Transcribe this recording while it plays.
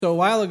So a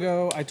while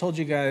ago, I told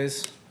you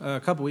guys, a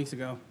couple weeks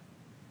ago,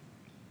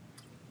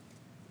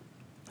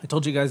 I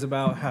told you guys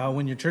about how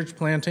when you're church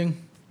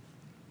planting,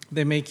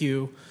 they make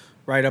you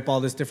write up all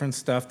this different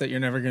stuff that you're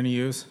never going to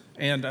use.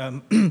 And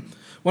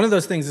one of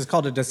those things is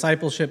called a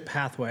discipleship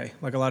pathway,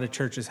 like a lot of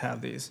churches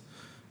have these.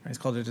 It's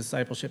called a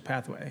discipleship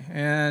pathway.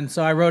 And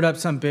so I wrote up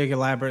some big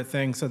elaborate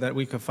thing so that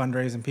we could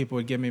fundraise and people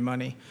would give me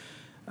money.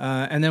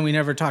 And then we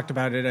never talked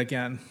about it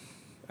again.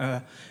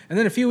 And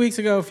then a few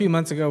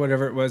months ago,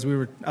 whatever it was,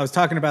 I was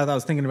thinking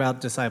about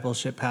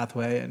discipleship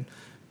pathway, and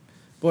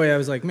boy, I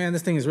was like, man,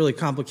 this thing is really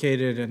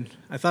complicated, and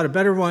I thought a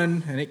better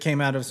one, and it came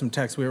out of some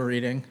text we were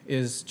reading,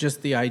 is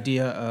just the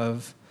idea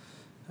of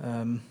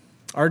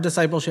our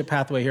discipleship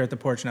pathway here at the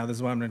porch now. This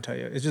is what I'm going to tell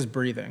you. It's just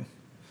breathing.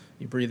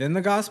 You breathe in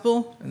the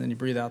gospel, and then you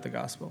breathe out the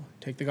gospel.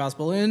 Take the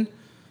gospel in,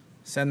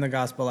 send the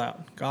gospel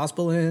out.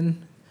 Gospel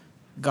in,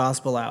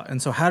 gospel out. And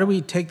so how do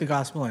we take the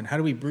gospel in? How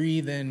do we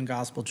breathe in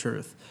gospel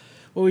truth?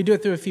 Well, we do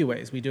it through a few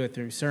ways. We do it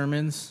through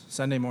sermons.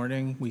 Sunday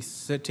morning, we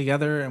sit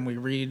together and we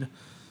read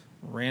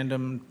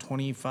random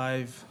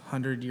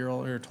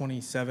 2,500-year-old or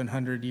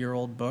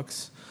 2,700-year-old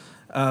books.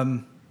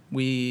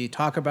 We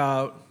talk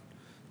about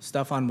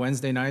stuff on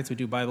Wednesday nights. We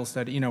do Bible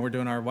study. We're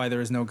doing our Why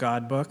There Is No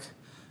God book.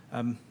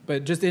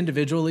 But just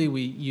individually,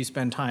 you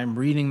spend time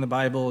reading the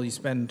Bible. You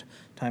spend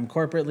time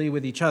corporately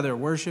with each other,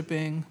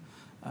 worshiping.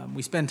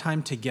 We spend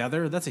time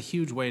together. That's a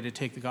huge way to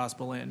take the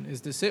gospel in,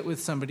 is to sit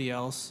with somebody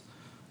else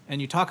and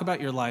you talk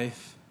about your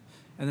life,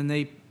 and then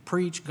they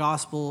preach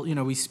gospel.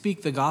 We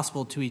speak the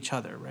gospel to each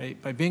other,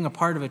 right? By being a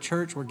part of a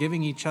church, we're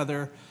giving each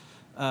other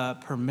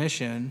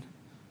permission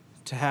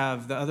to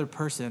have the other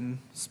person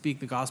speak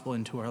the gospel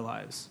into our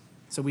lives.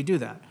 So we do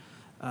that.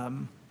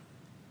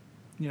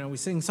 We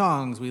sing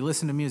songs, we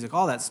listen to music,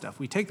 all that stuff.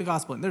 We take the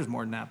gospel in. There's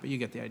more than that, but you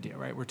get the idea,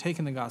 right? We're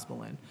taking the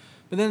gospel in.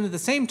 But then at the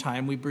same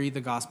time, we breathe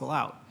the gospel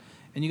out.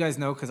 And you guys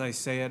know, because I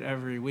say it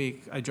every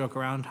week, I joke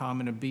around how I'm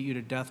going to beat you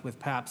to death with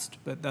Pabst,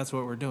 but that's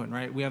what we're doing,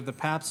 right? We have the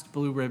Pabst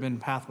Blue Ribbon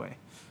Pathway.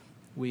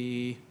 By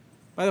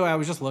the way, I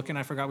was just looking,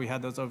 I forgot we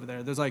had those over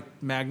there. There's like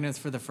magnets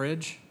for the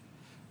fridge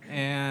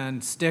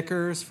and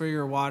stickers for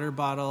your water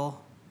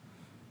bottle.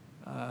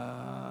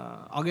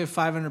 I'll give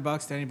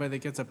 $500 to anybody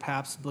that gets a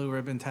Pabst Blue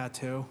Ribbon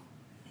tattoo.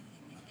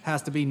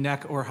 Has to be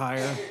neck or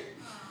higher.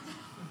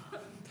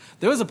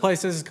 There was a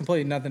place, this is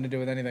completely nothing to do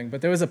with anything,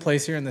 but there was a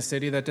place here in the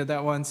city that did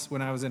that once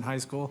when I was in high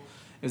school.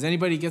 If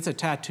anybody gets a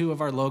tattoo of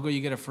our logo,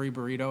 you get a free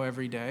burrito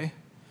every day.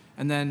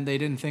 And then they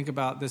didn't think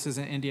about, this is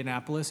in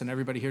Indianapolis, and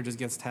everybody here just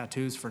gets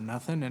tattoos for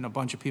nothing, and a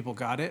bunch of people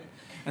got it.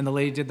 And the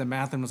lady did the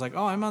math and was like,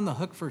 I'm on the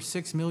hook for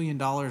 $6 million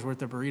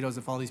worth of burritos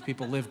if all these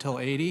people live till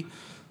 80.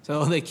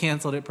 So they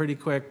canceled it pretty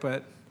quick,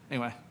 but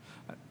anyway.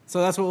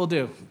 So that's what we'll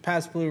do.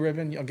 Pabst Blue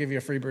Ribbon, I'll give you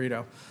a free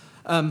burrito.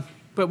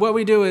 But what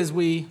we do is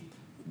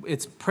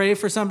it's pray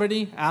for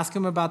somebody, ask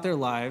them about their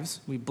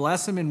lives. We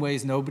bless them in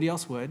ways nobody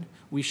else would.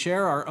 We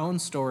share our own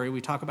story.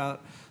 We talk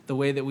about the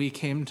way that we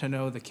came to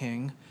know the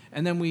King.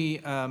 And then we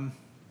talk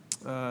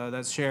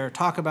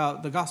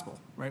about the gospel,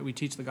 right? We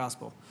teach the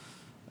gospel.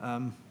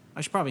 I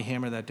should probably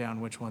hammer that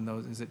down, which one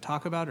those. Is it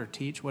talk about or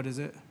teach? What is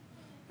it?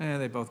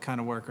 They both kind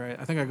of work, right?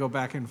 I think I go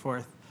back and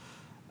forth.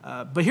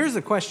 But here's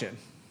the question.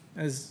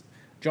 As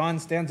John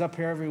stands up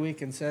here every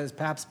week and says,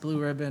 Pabst Blue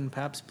Ribbon,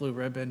 Pabst Blue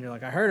Ribbon. You're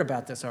like, I heard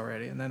about this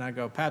already. And then I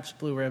go, Pabst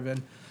Blue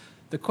Ribbon.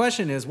 The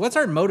question is, what's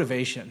our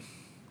motivation?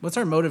 What's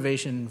our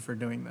motivation for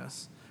doing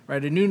this?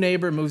 Right? A new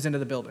neighbor moves into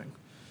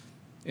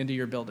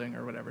your building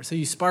or whatever. So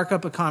you spark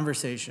up a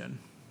conversation.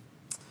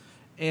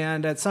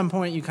 And at some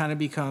point, you kind of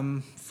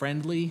become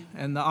friendly,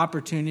 and the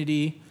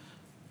opportunity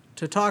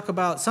to talk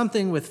about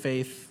something with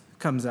faith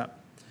comes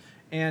up.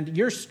 And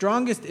your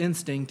strongest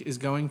instinct is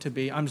going to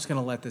be, I'm just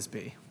going to let this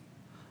be.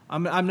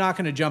 I'm not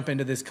going to jump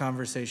into this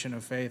conversation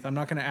of faith. I'm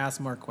not going to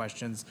ask more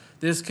questions.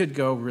 This could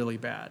go really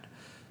bad.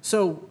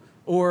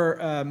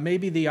 Or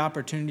maybe the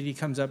opportunity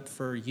comes up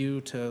for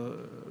you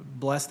to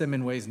bless them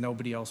in ways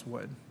nobody else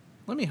would.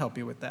 Let me help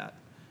you with that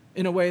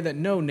in a way that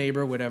no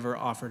neighbor would ever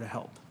offer to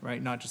help,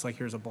 right? Not just like,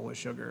 here's a bowl of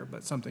sugar,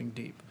 but something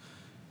deep.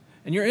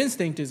 And your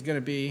instinct is going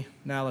to be,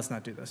 let's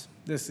not do this.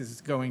 This is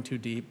going too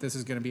deep. This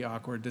is going to be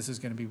awkward. This is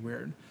going to be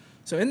weird.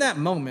 So in that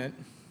moment,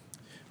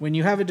 when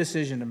you have a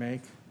decision to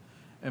make,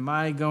 am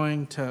I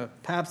going to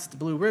Pabst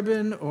Blue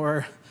Ribbon,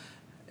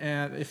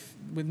 and if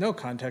with no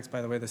context,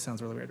 by the way, this sounds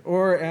really weird,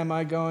 or am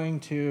I going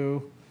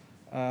to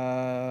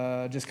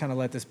just kind of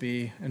let this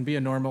be and be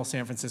a normal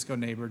San Francisco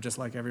neighbor just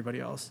like everybody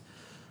else?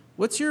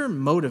 What's your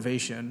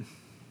motivation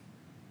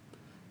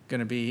going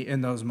to be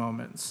in those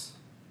moments?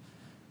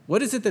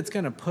 What is it that's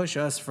going to push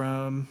us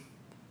from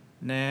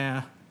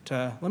to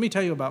let me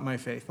tell you about my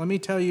faith. Let me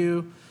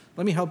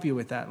help you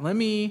with that. Let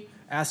me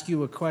ask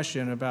you a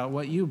question about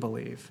what you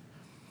believe.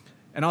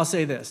 And I'll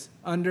say this,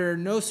 under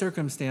no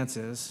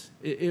circumstances,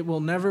 it will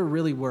never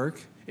really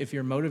work if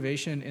your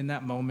motivation in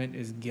that moment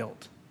is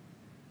guilt.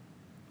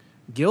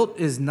 Guilt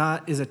is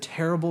a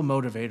terrible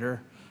motivator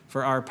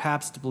for our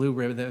Pabst Blue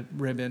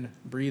Ribbon,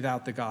 breathe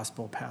out the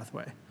gospel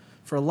pathway,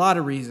 for a lot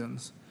of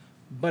reasons.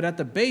 But at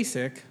the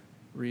basic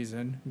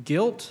reason,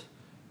 guilt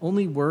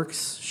only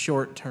works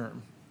short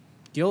term.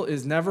 Guilt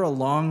is never a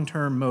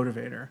long-term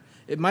motivator.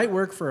 It might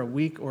work for a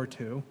week or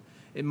two.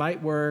 It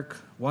might work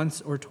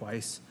once or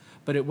twice,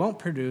 but it won't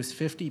produce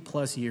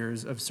 50-plus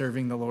years of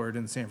serving the Lord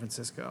in San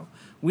Francisco.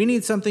 We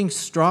need something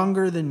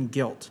stronger than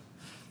guilt,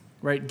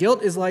 right?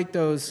 Guilt is like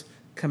those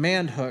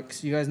command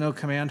hooks. You guys know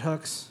command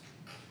hooks,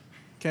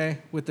 okay,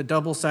 with the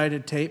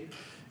double-sided tape.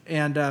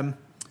 And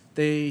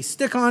they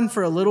stick on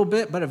for a little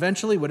bit, but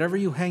eventually whatever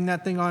you hang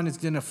that thing on is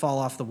going to fall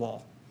off the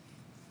wall.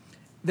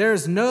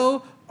 There's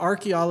no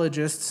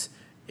archaeologists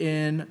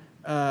in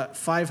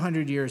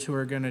 500 years who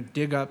are going to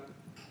dig up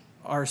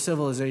our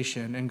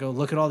civilization and go,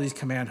 look at all these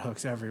command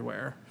hooks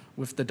everywhere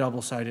with the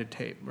double-sided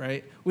tape,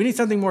 right? We need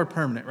something more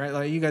permanent, right?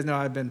 Like you guys know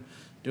I've been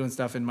doing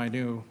stuff in my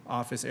new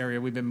office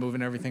area. We've been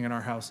moving everything in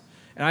our house.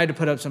 And I had to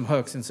put up some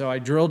hooks, and so I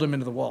drilled them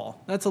into the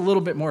wall. That's a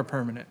little bit more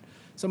permanent.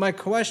 So my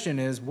question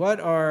is,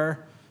 what's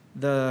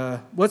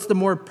the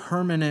more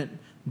permanent,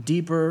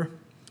 deeper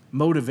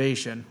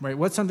motivation, right?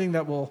 What's something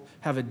that will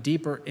have a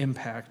deeper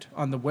impact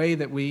on the way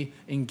that we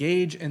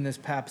engage in this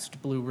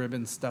Pabst Blue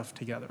Ribbon stuff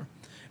together?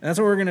 And that's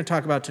what we're going to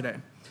talk about today.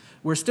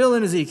 We're still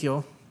in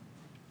Ezekiel.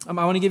 I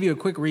want to give you a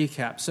quick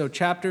recap. So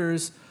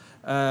chapters,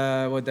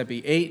 what would that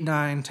be, 8,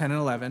 9, 10, and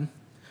 11,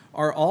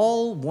 are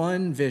all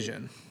one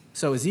vision.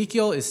 So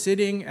Ezekiel is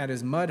sitting at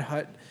his mud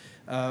hut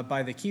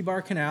by the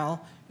Kibar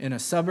Canal in a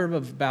suburb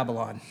of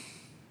Babylon.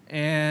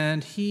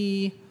 And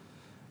the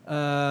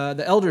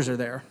elders are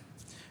there.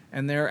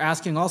 And they're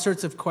asking all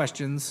sorts of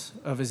questions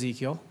of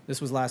Ezekiel.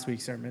 This was last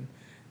week's sermon.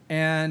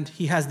 And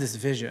he has this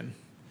vision.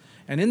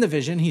 And in the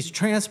vision, he's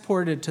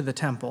transported to the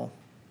temple.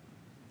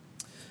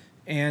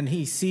 And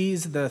he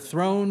sees the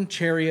throne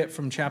chariot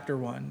from chapter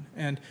 1.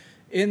 And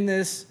in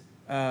this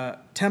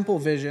temple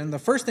vision, the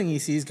first thing he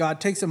sees, God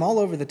takes him all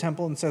over the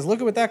temple and says, look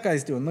at what that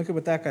guy's doing, look at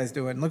what that guy's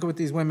doing, look at what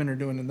these women are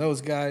doing, and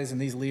those guys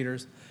and these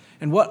leaders.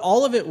 And what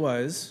all of it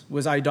was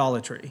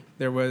idolatry.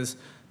 There was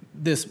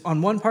this,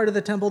 on one part of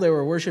the temple, they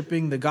were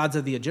worshiping the gods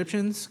of the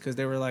Egyptians, because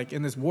they were like,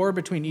 in this war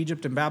between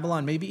Egypt and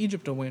Babylon, maybe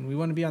Egypt will win. We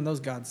want to be on those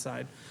gods'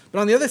 side. But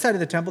on the other side of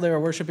the temple, they were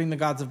worshiping the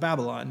gods of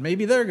Babylon.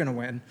 Maybe they're going to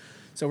win.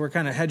 So we're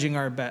kind of hedging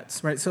our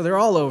bets, right? So they're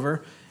all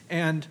over.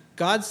 And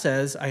God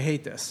says, I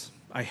hate this.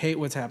 I hate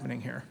what's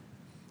happening here.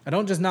 I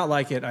don't just not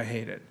like it, I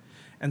hate it.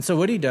 And so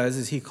what he does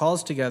is he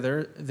calls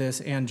together this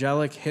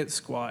angelic hit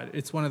squad.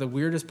 It's one of the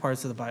weirdest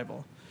parts of the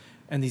Bible.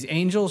 And these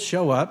angels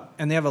show up,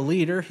 and they have a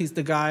leader. He's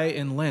the guy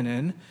in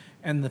linen.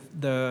 And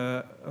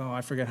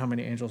I forget how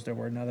many angels there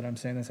were now that I'm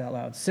saying this out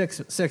loud.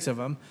 Six of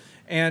them.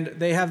 And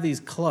they have these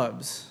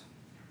clubs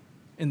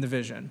in the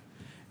vision.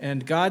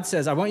 And God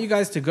says, I want you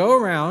guys to go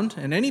around,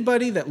 and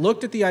anybody that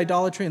looked at the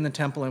idolatry in the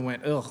temple and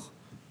went, ugh,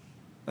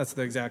 that's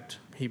the exact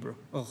Hebrew,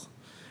 ugh.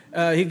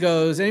 He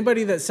goes,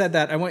 anybody that said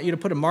that, I want you to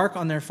put a mark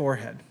on their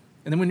forehead.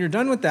 And then when you're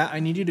done with that, I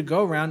need you to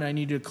go around and I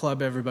need you to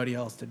club everybody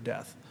else to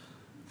death.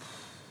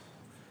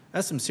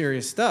 That's some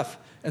serious stuff.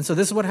 And so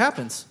this is what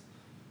happens.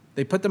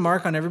 They put the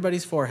mark on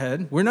everybody's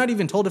forehead. We're not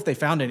even told if they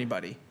found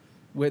anybody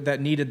that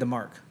needed the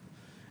mark.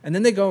 And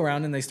then they go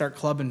around and they start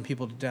clubbing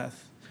people to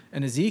death.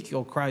 And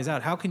Ezekiel cries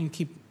out, how can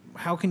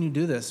you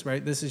do this,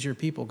 right? This is your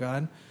people,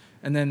 God.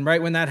 And then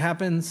right when that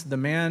happens, the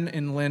man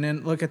in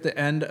linen, look at the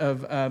end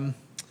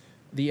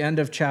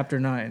of chapter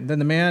 9. Then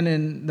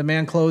the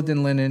man clothed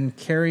in linen,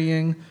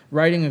 carrying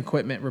writing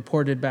equipment,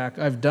 reported back,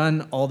 I've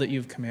done all that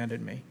you've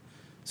commanded me.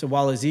 So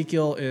while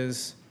Ezekiel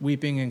is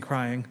weeping and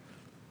crying,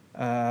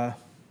 the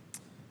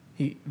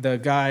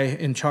guy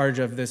in charge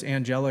of this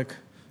angelic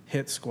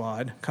hit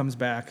squad comes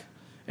back,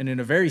 and in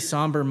a very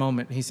somber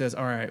moment, he says,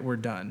 all right, we're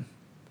done.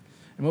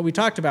 And what we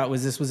talked about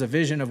was this was a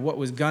vision of what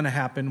was going to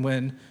happen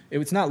when,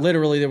 it's not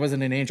literally there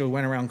wasn't an angel who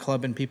went around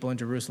clubbing people in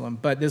Jerusalem,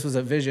 but this was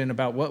a vision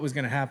about what was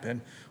going to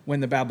happen when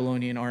the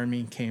Babylonian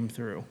army came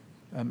through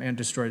and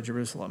destroyed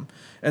Jerusalem.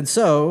 And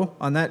so,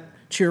 on that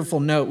cheerful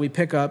note, we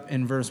pick up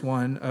in verse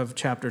 1 of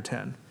chapter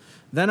 10.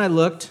 Then I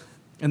looked,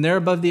 and there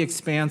above the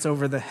expanse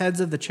over the heads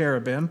of the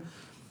cherubim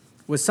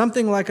was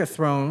something like a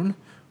throne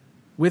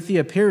with the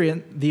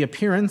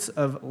appearance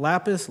of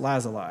lapis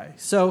lazuli.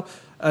 So,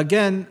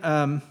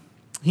 again,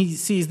 he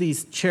sees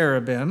these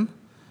cherubim.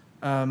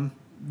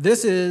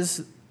 This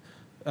is,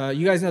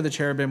 you guys know the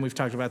cherubim. We've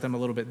talked about them a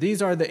little bit.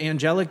 These are the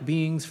angelic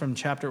beings from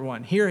chapter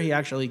 1. Here he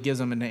actually gives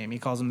them a name. He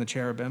calls them the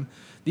cherubim.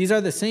 These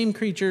are the same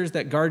creatures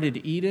that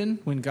guarded Eden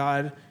when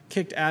God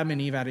kicked Adam and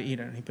Eve out of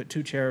Eden. He put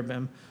 2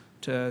 cherubim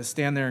to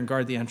stand there and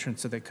guard the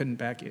entrance so they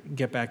couldn't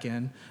get back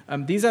in.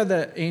 These are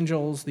the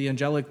angels, the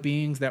angelic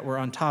beings that were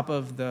on top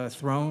of the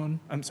throne.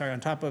 On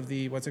top of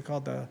the, what's it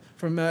called?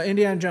 From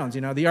Indiana Jones,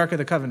 the Ark of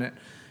the Covenant.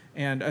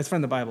 And it's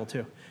from the Bible,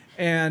 too.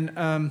 And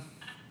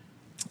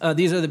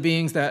these are the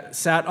beings that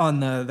sat on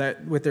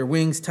that with their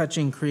wings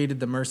touching, created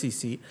the mercy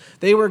seat.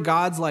 They were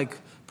God's,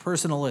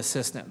 personal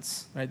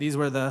assistants, right? These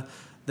were the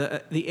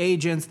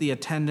agents, the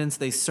attendants.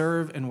 They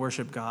serve and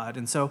worship God.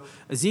 And so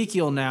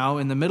Ezekiel now,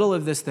 in the middle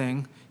of this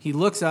thing, he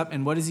looks up,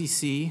 and what does he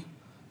see?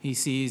 He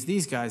sees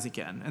these guys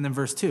again. And then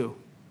verse 2,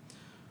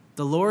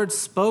 the Lord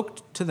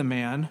spoke to the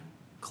man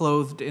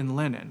clothed in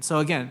linen. So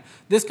again,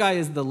 this guy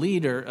is the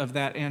leader of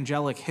that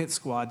angelic hit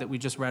squad that we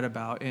just read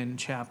about in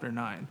chapter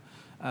 9.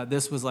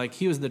 This was like,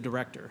 he was the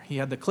director. He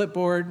had the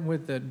clipboard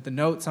with the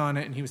notes on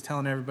it, and he was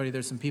telling everybody,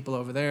 there's some people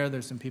over there,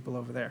 there's some people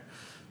over there.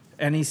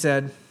 And he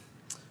said,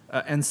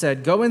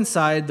 go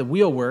inside the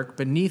wheelwork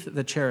beneath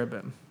the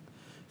cherubim.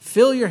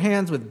 Fill your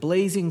hands with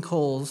blazing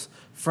coals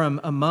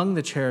from among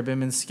the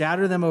cherubim and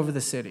scatter them over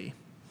the city.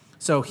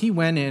 So he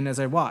went in as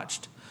I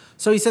watched.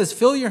 So he says,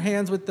 fill your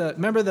hands with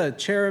remember the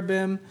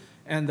cherubim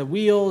and the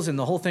wheels and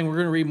the whole thing. We're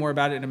going to read more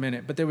about it in a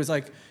minute. But there was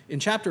like, in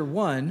chapter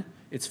 1,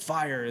 it's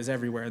fire is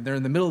everywhere. They're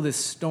in the middle of this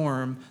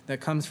storm that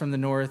comes from the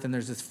north, and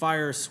there's this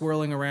fire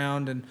swirling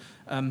around.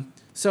 And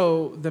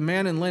so the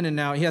man in linen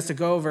now, he has to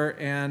go over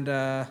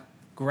and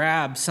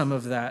grab some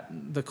of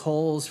the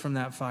coals from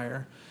that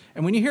fire.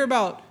 And when you hear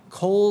about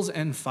coals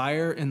and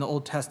fire in the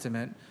Old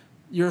Testament,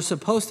 you're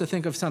supposed to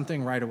think of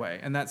something right away.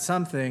 And that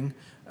something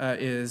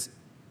it's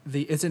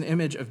an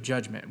image of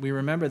judgment. We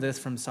remember this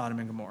from Sodom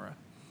and Gomorrah,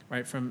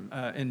 right? From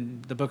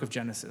in the book of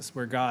Genesis,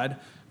 where God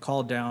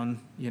called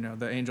down,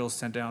 the angels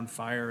sent down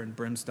fire and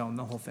brimstone,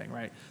 the whole thing,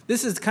 right?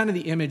 This is kind of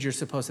the image you're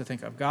supposed to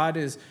think of. God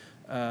is,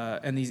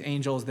 and these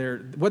angels,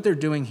 what they're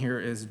doing here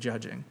is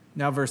judging.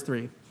 Now, verse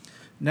 3.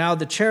 Now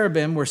the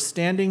cherubim were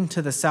standing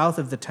to the south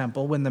of the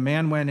temple when the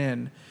man went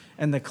in,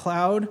 and the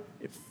cloud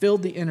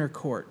filled the inner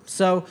court.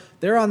 So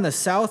they're on the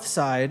south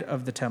side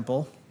of the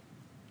temple.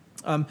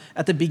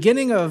 At the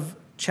beginning of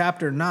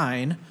chapter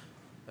 9,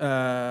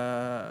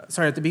 at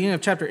the beginning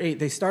of chapter 8,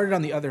 they started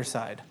on the other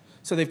side.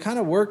 So they've kind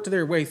of worked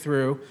their way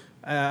through.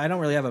 I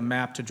don't really have a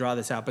map to draw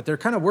this out, but they're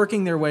kind of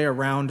working their way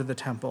around the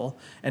temple.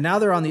 And now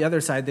they're on the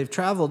other side. They've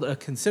traveled a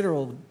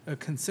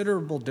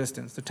considerable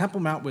distance. The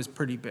Temple Mount was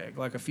pretty big,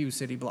 like a few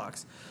city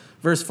blocks.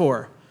 Verse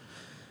 4,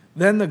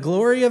 then the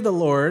glory of the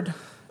Lord...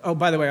 Oh,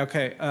 by the way,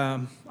 okay,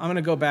 I'm going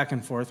to go back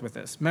and forth with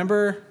this.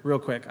 Remember, real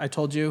quick, I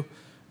told you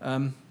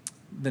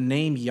the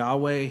name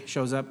Yahweh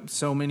shows up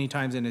so many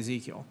times in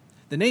Ezekiel.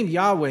 The name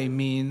Yahweh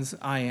means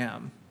I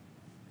am,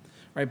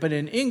 right? But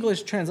in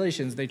English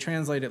translations, they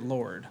translate it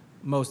Lord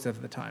most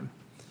of the time.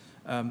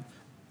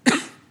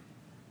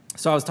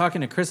 So I was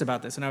talking to Chris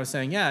about this, and I was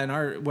saying,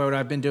 what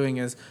I've been doing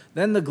is,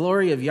 then the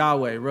glory of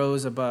Yahweh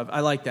rose above.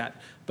 I like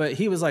that. But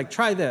he was like,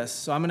 try this.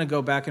 So I'm going to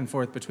go back and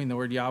forth between the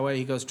word Yahweh.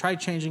 He goes, try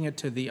changing it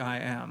to the I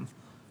am.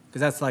 Because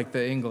that's like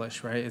the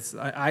English, right? It's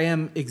I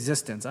am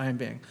existence, I am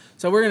being.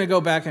 So we're going to go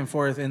back and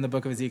forth in the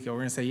book of Ezekiel. We're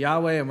going to say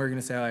Yahweh and we're going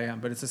to say I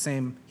am, but it's the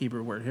same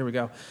Hebrew word. Here we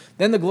go.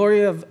 Then the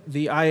glory of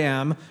the I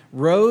am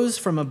rose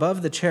from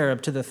above the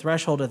cherub to the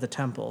threshold of the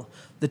temple.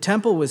 The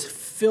temple was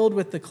filled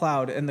with the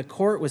cloud, and the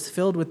court was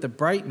filled with the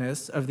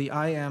brightness of the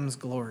I am's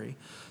glory.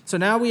 So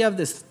now we have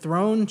this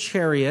throne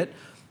chariot,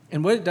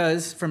 and what it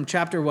does from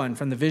chapter 1,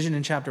 from the vision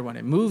in chapter 1,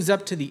 it moves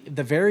up to the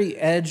very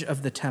edge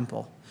of the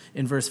temple.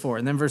 In verse 4.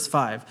 And then verse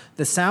 5.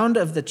 The sound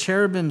of the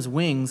cherubim's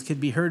wings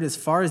could be heard as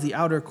far as the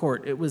outer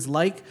court. It was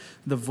like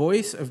the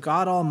voice of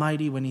God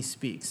Almighty when he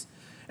speaks.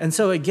 And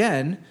so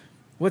again,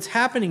 what's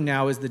happening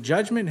now is the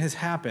judgment has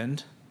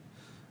happened,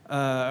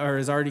 or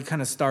has already kind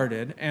of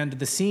started, and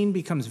the scene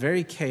becomes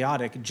very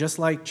chaotic, just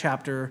like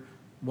chapter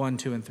 1,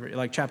 2, and 3,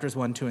 like chapters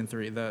 1, 2, and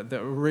 3,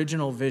 the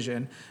original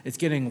vision. It's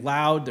getting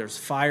loud. There's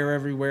fire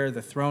everywhere.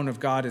 The throne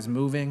of God is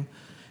moving.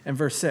 And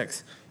verse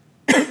 6.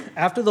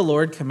 After the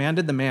Lord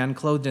commanded the man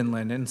clothed in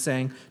linen,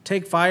 saying,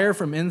 take fire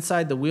from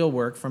inside the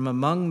wheelwork from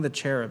among the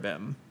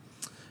cherubim.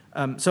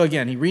 So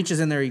again, he reaches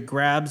in there, he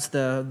grabs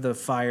the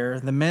fire.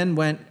 The man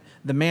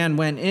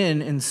went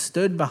in and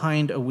stood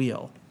behind a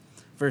wheel.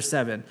 Verse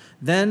 7,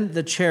 then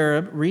the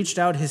cherub reached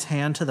out his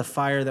hand to the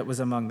fire that was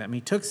among them.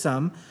 He took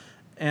some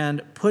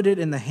and put it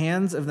in the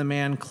hands of the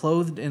man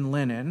clothed in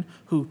linen,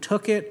 who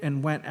took it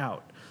and went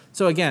out.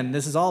 So again,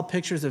 this is all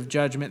pictures of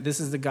judgment.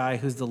 This is the guy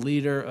who's the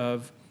leader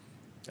of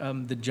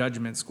the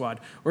judgment squad.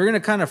 We're going to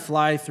kind of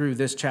fly through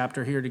this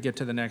chapter here to get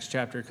to the next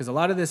chapter, because a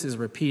lot of this is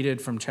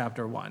repeated from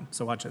chapter 1.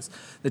 So watch this.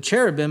 The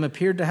cherubim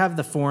appeared to have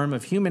the form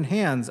of human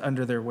hands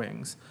under their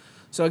wings.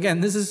 So again,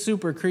 this is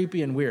super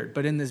creepy and weird,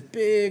 but in this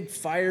big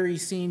fiery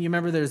scene, you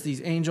remember there's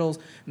these angels,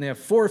 and they have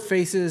 4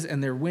 faces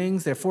and their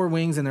wings. They have 4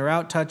 wings, and they're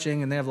out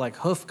touching, and they have like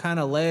hoof kind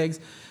of legs.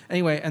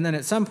 Anyway, and then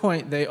at some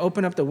point, they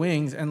open up the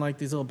wings, and like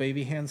these little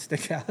baby hands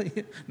stick out.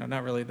 No,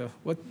 not really, though.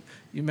 What?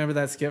 You remember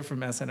that skit from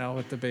SNL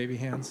with the baby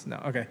hands?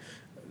 No, okay.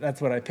 That's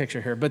what I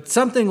picture here. But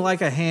something like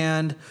a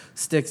hand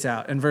sticks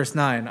out. In verse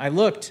 9, I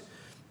looked,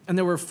 and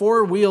there were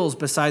 4 wheels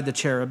beside the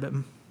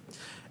cherubim,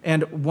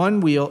 and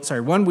one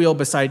wheel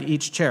beside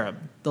each cherub.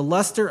 The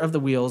luster of the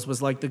wheels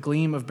was like the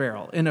gleam of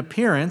beryl. In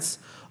appearance,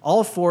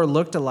 all 4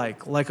 looked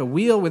alike, like a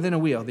wheel within a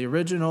wheel, the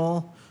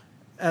original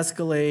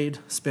Escalade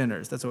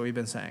spinners. That's what we've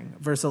been saying.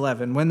 Verse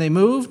 11, when they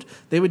moved,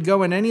 they would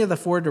go in any of the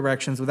 4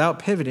 directions without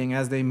pivoting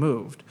as they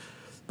moved.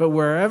 But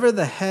wherever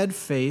the head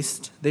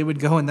faced, they would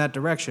go in that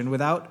direction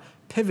without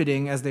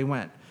pivoting as they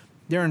went.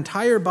 Their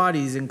entire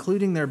bodies,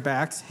 including their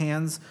backs,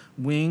 hands,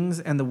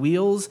 wings, and the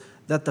wheels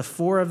that the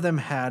 4 of them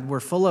had, were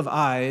full of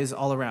eyes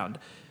all around.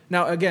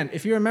 Now, again,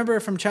 if you remember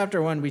from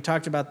chapter 1, we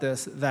talked about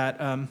this, that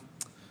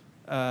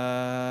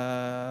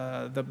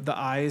the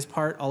eyes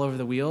part all over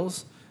the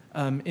wheels.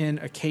 In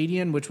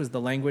Akkadian, which was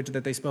the language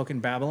that they spoke in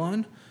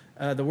Babylon,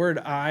 the word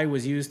eye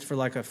was used for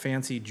like a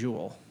fancy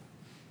jewel.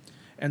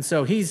 And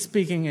so he's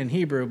speaking in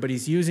Hebrew, but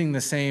he's using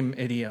the same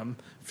idiom.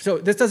 So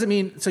this doesn't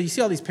mean, so you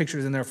see all these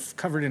pictures and they're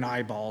covered in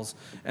eyeballs.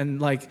 And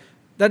like,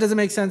 that doesn't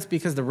make sense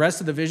because the rest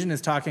of the vision is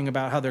talking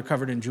about how they're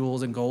covered in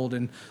jewels and gold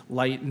and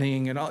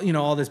lightning and all,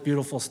 all this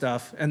beautiful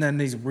stuff. And then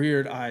these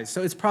weird eyes.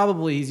 So it's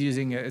probably he's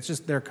using it. It's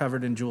just they're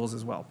covered in jewels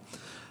as well.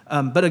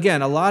 But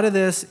again, a lot of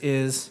this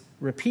is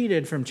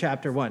repeated from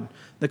chapter 1.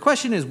 The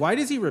question is, why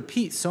does he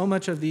repeat so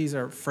much of these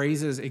or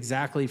phrases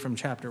exactly from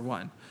chapter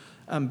 1?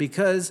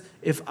 Because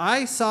if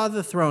I saw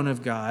the throne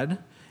of God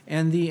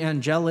and the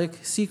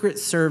angelic secret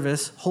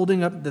service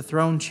holding up the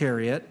throne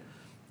chariot,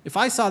 if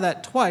I saw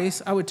that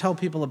twice, I would tell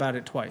people about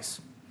it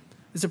twice.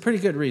 It's a pretty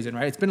good reason,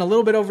 right? It's been a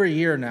little bit over a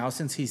year now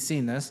since he's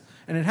seen this,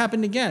 and it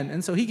happened again.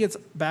 And so he gets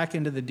back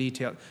into the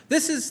detail.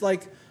 This is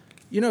like,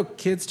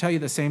 kids tell you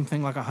the same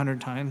thing like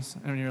 100 times,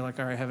 and you're like,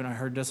 all right, haven't I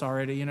heard this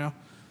already,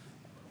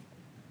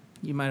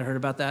 You might have heard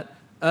about that.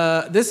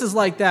 This is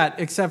like that,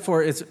 except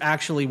for it's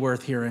actually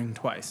worth hearing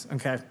twice,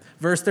 okay?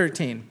 Verse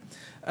 13.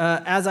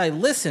 As I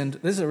listened,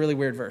 this is a really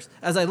weird verse.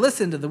 As I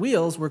listened, the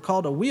wheels were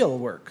called a wheel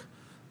work.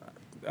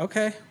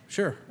 Okay,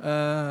 sure.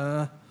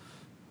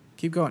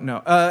 Keep going.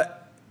 No.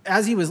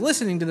 As he was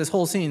listening to this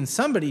whole scene,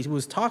 somebody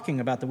was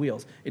talking about the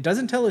wheels. It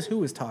doesn't tell us who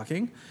was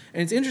talking.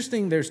 And it's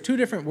interesting, there's two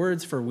different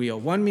words for wheel.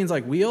 One means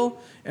like wheel,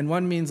 and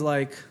one means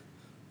like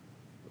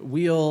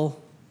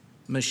wheel,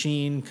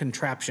 machine,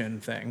 contraption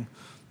thing,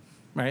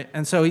 right?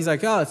 And so he's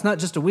like, oh, it's not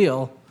just a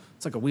wheel.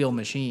 It's like a wheel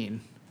machine.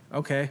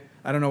 Okay.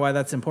 I don't know why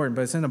that's important,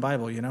 but it's in the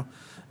Bible,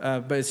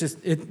 But it's just,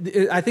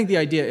 I think the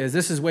idea is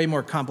this is way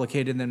more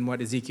complicated than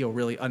what Ezekiel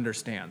really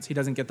understands. He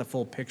doesn't get the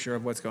full picture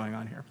of what's going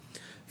on here.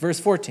 Verse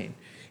 14.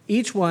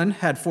 Each one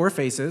had 4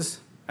 faces.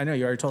 I know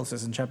you already told us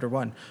this in chapter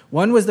 1.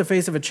 One was the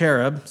face of a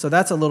cherub, so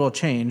that's a little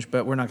change,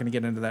 but we're not going to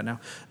get into that now.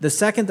 The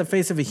second, the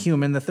face of a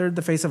human. The third,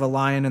 the face of a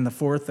lion. And the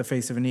fourth, the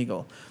face of an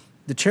eagle.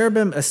 The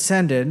cherubim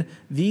ascended.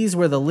 These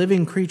were the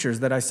living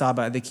creatures that I saw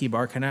by the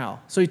Kibar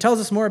Canal. So he tells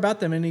us more about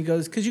them, and he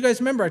goes, because you guys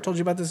remember I told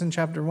you about this in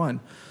chapter 1.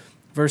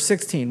 Verse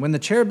 16, when the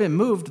cherubim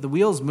moved, the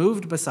wheels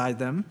moved beside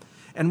them,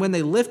 and when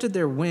they lifted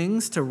their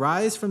wings to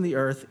rise from the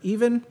earth,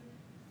 even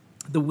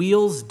the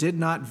wheels did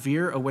not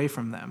veer away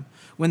from them.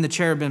 When the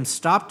cherubim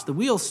stopped, the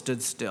wheels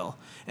stood still,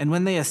 and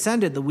when they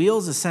ascended, the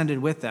wheels ascended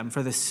with them,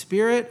 for the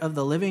spirit of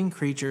the living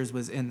creatures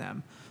was in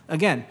them.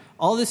 Again,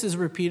 all this is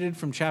repeated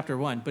from chapter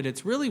 1, but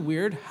it's really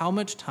weird how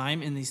much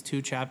time in these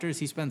 2 chapters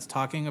he spends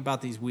talking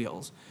about these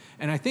wheels.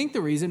 And I think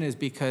the reason is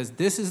because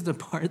this is the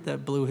part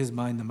that blew his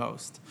mind the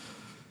most.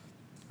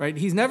 Right?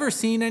 He's never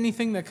seen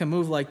anything that can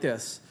move like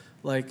this,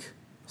 like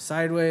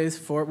sideways,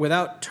 forward,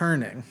 without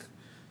turning.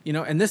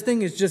 And this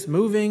thing is just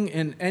moving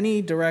in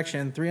any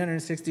direction,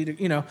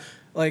 360,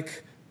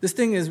 like this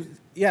thing is,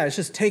 it's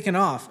just taken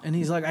off. And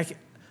he's like,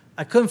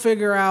 I couldn't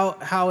figure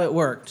out how it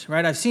worked,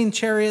 right? I've seen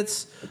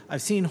chariots,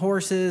 I've seen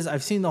horses,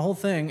 I've seen the whole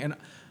thing.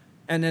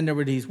 And then there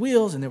were these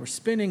wheels, and they were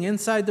spinning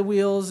inside the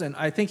wheels. And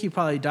I think he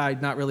probably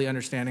died not really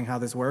understanding how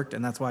this worked,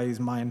 and that's why his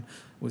mind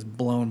was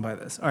blown by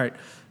this. All right.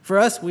 For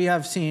us, we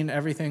have seen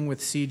everything with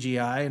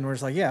CGI, and we're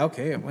just like, yeah,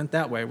 okay, it went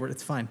that way.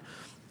 It's fine.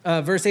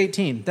 Verse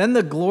 18, then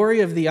the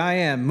glory of the I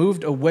Am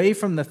moved away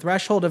from the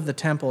threshold of the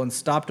temple and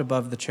stopped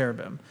above the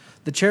cherubim.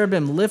 The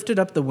cherubim lifted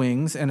up the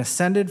wings and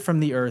ascended from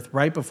the earth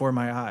right before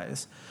my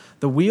eyes.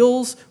 The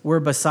wheels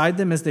were beside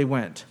them as they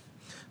went.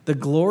 The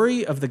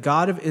glory of the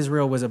God of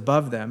Israel was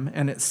above them,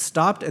 and it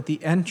stopped at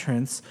the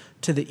entrance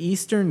to the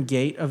eastern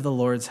gate of the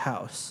Lord's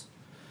house.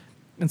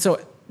 And so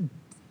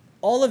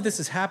all of this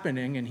is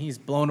happening, and he's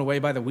blown away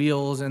by the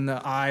wheels and the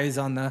eyes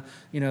on the,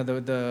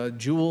 the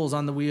jewels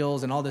on the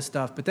wheels and all this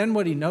stuff. But then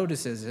what he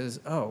notices is,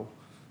 oh,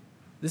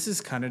 this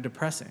is kind of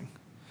depressing.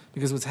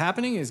 Because what's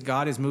happening is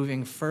God is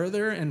moving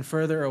further and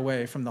further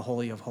away from the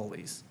Holy of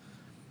Holies,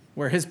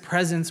 where his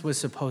presence was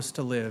supposed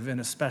to live in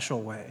a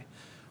special way,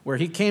 where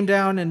he came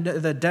down in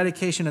the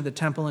dedication of the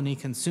temple and he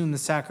consumed the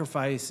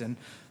sacrifice. And,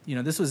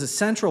 this was a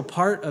central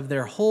part of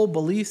their whole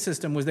belief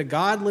system, was that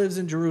God lives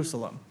in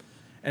Jerusalem.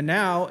 And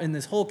now, in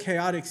this whole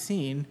chaotic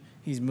scene,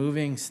 he's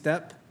moving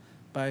step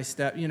by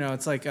step.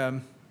 It's like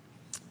in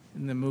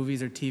the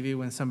movies or TV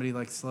when somebody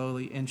like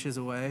slowly inches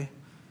away,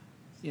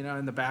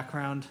 in the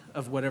background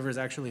of whatever's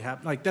actually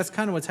happening. Like, that's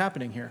kind of what's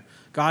happening here.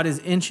 God is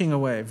inching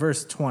away.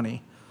 Verse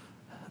 20.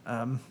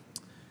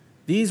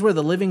 These were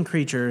the living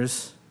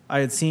creatures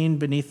I had seen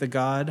beneath the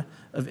God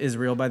of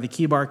Israel by the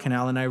Kibar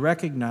Canal, and I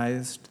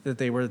recognized that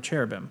they were the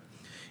cherubim.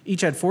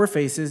 Each had 4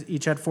 faces,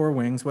 each had 4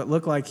 wings, what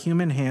looked like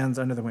human hands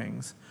under the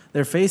wings.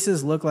 Their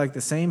faces looked like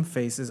the same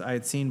faces I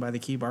had seen by the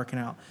Kibar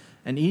Canal,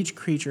 and each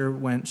creature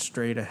went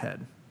straight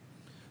ahead.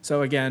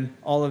 So again,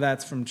 all of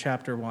that's from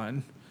chapter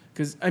 1.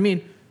 Because,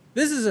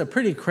 this is a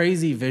pretty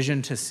crazy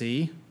vision to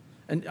see.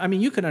 And,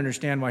 you can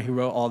understand why he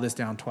wrote all this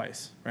down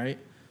twice, right?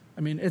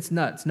 It's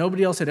nuts.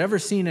 Nobody else had ever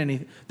seen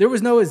anything. There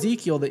was no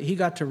Ezekiel that he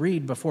got to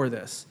read before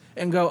this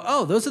and go,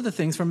 oh, those are the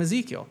things from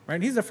Ezekiel,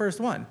 right? He's the first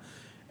one.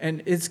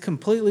 And it's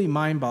completely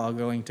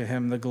mind-boggling to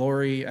him, the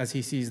glory as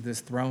he sees this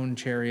throne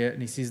chariot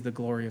and he sees the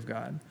glory of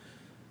God.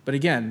 But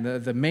again,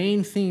 the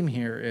main theme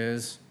here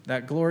is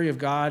That glory of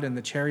God and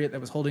the chariot that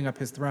was holding up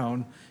his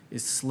throne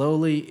is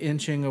slowly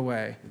inching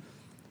away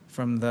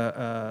from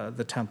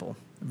the temple.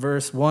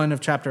 Verse 1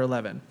 of chapter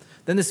 11.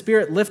 Then the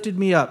Spirit lifted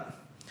me up.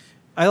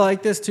 I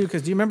like this too,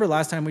 because do you remember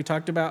last time we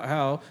talked about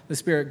how the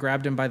Spirit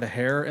grabbed him by the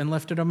hair and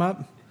lifted him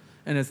up?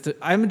 And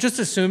I'm just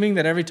assuming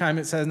that every time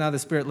it says, now the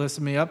Spirit lifts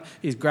me up,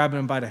 he's grabbing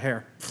him by the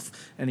hair,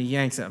 and he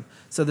yanks him.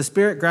 So the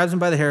Spirit grabs him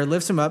by the hair,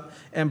 lifts him up,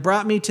 and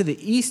brought me to the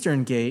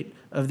eastern gate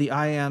of the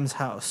I Am's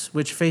house,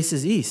 which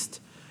faces east.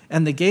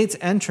 And at the gate's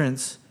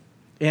entrance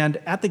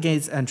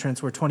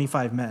were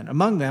 25 men.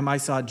 Among them I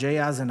saw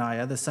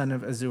Jaazaniah, the son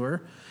of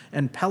Azur,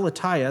 and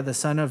Pelatiah, the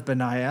son of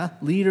Benaiah,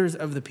 leaders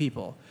of the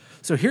people.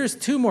 So here's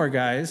two more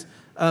guys.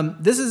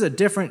 This is a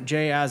different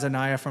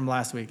Jaazaniah from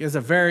last week. It's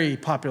a very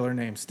popular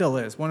name, still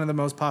is. One of the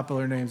most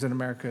popular names in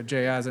America,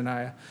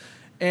 Jaazaniah.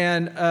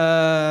 And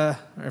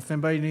if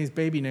anybody needs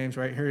baby names,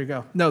 right, here you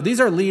go. No, these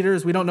are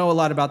leaders. We don't know a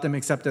lot about them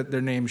except that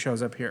their name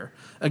shows up here.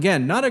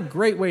 Again, not a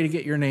great way to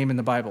get your name in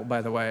the Bible,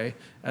 by the way,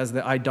 as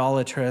the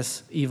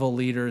idolatrous, evil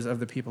leaders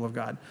of the people of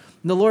God.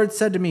 And the Lord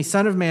said to me,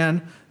 Son of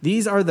man,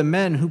 these are the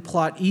men who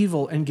plot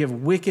evil and give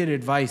wicked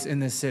advice in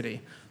this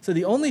city. So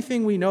the only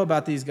thing we know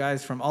about these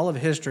guys from all of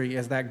history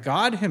is that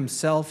God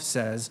himself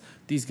says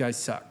these guys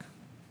suck.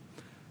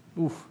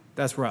 Ooh,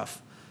 that's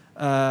rough.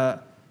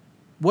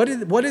 What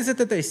is it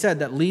that they said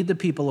that lead the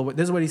people away?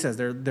 This is what he says.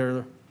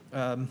 They're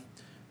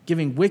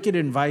giving wicked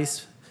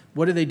advice.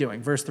 What are they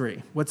doing? Verse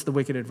 3. What's the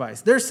wicked advice?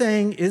 They're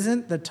saying,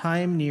 isn't the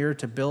time near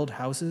to build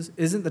houses?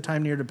 Isn't the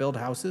time near to build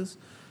houses?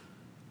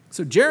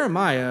 So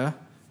Jeremiah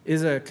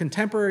is a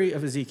contemporary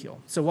of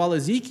Ezekiel. So while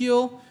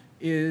Ezekiel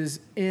is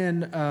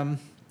in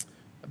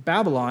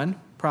Babylon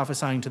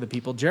prophesying to the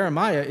people,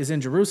 Jeremiah is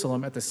in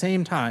Jerusalem at the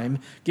same time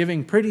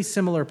giving pretty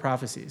similar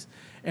prophecies.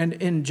 And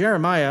in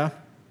Jeremiah,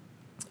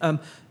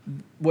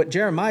 what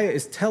Jeremiah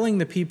is telling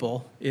the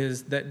people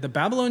is that the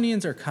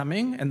Babylonians are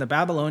coming, and the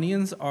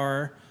Babylonians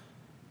are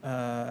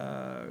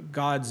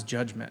God's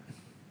judgment.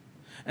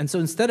 And so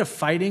instead of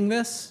fighting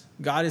this,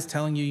 God is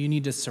telling you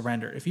need to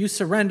surrender. If you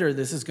surrender,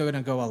 this is going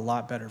to go a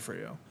lot better for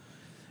you.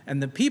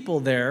 And the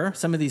people there,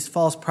 some of these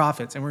false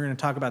prophets, and we're going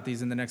to talk about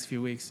these in the next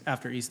few weeks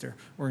after Easter.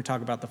 We're going to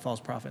talk about the false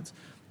prophets.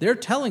 They're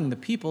telling the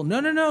people,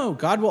 no,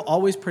 God will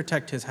always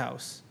protect his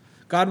house.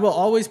 God will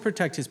always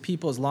protect his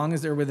people as long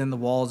as they're within the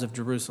walls of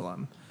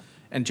Jerusalem.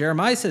 And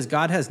Jeremiah says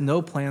God has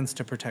no plans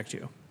to protect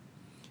you.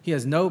 He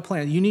has no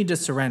plan. You need to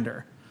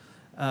surrender.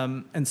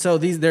 And so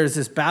there's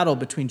this battle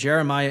between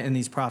Jeremiah and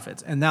these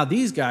prophets. And now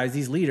these guys,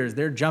 these leaders,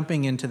 they're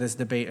jumping into this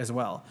debate as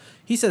well.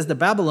 He says the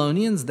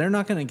Babylonians, they're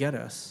not going to get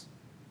us.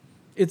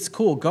 It's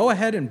cool. Go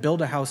ahead and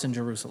build a house in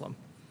Jerusalem.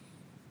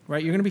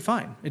 Right? You're going to be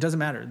fine. It doesn't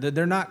matter.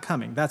 They're not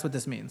coming. That's what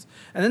this means.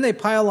 And then they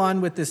pile on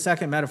with this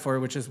second metaphor,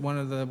 which is one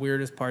of the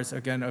weirdest parts,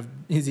 again, of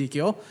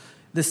Ezekiel.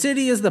 The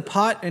city is the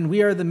pot and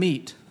we are the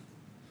meat.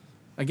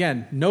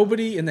 Again,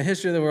 nobody in the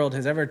history of the world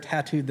has ever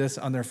tattooed this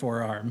on their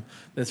forearm.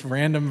 This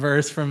random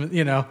verse from,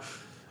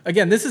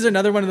 Again, this is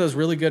another one of those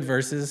really good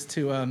verses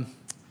to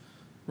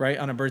write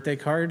on a birthday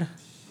card.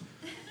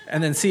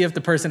 And then see if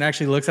the person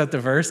actually looks at the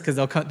verse, because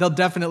they'll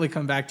definitely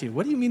come back to you.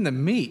 What do you mean the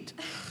meat?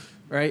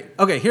 Right?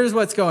 Okay, here's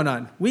what's going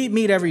on. We eat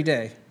meat every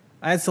day.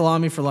 I had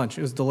salami for lunch.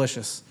 It was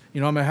delicious. You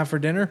know what I'm going to have for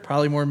dinner?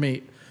 Probably more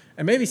meat.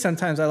 And maybe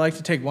sometimes I like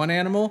to take one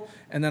animal,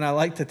 and then I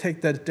like to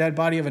take the dead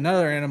body of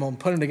another animal and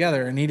put them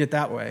together and eat it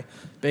that way.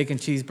 Bacon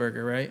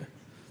cheeseburger, right?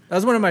 That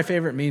was one of my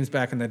favorite memes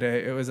back in the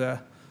day. It was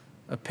a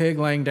pig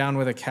laying down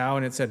with a cow,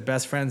 and it said,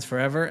 best friends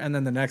forever. And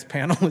then the next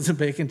panel was a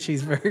bacon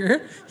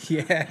cheeseburger.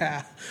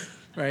 Yeah.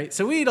 Right?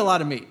 So we eat a lot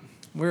of meat.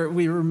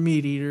 We were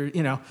meat eaters,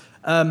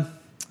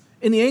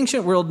 In the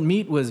ancient world,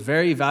 meat was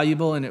very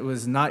valuable, and it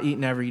was not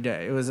eaten every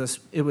day. It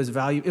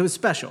was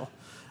special.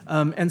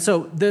 And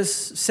so this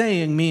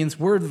saying means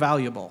we're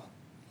valuable.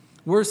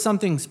 We're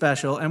something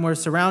special, and we're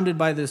surrounded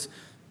by this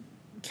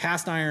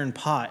cast iron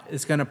pot.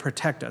 It's going to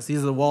protect us. These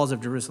are the walls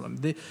of Jerusalem.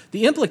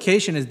 The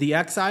implication is the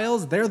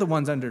exiles, they're the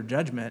ones under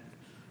judgment.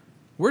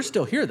 We're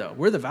still here, though.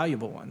 We're the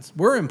valuable ones.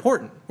 We're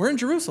important. We're in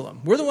Jerusalem.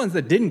 We're the ones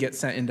that didn't get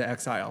sent into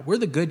exile. We're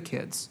the good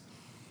kids.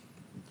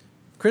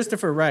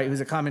 Christopher Wright,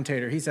 who's a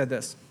commentator, he said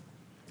this.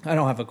 I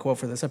don't have a quote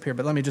for this up here,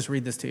 but let me just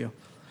read this to you.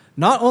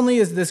 Not only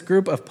is this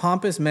group of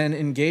pompous men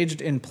engaged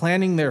in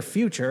planning their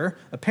future,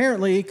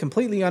 apparently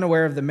completely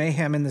unaware of the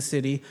mayhem in the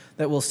city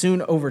that will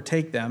soon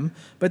overtake them,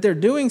 but they're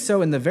doing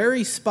so in the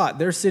very spot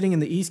they're sitting in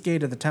the east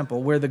gate of the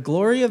temple, where the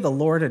glory of the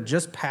Lord had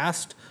just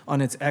passed on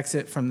his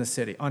exit from the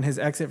city.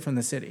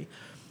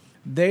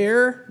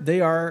 There they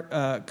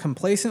are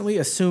complacently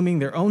assuming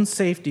their own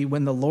safety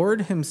when the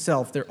Lord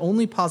himself, their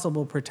only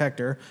possible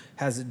protector,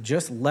 has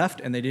just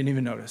left and they didn't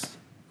even notice.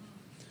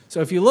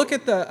 So if you look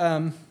at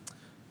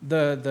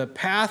the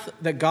path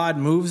that God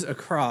moves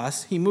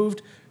across, he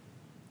moved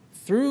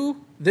through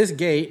this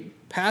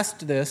gate,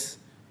 past this,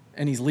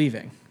 and he's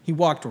leaving. He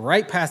walked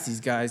right past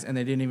these guys, and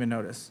they didn't even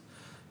notice.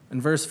 In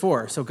verse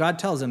 4, so God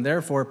tells him,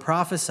 therefore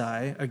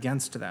prophesy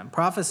against them.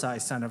 Prophesy,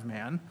 son of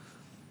man.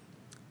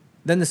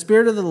 Then the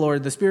Spirit of the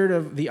Lord, the Spirit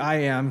of the I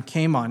Am,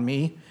 came on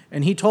me,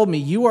 and he told me,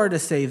 you are to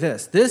say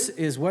this. This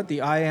is what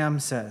the I Am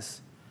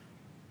says.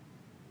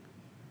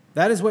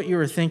 That is what you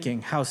are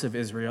thinking, house of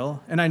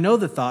Israel, and I know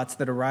the thoughts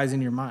that arise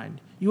in your mind.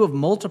 You have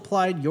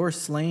multiplied your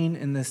slain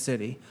in this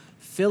city,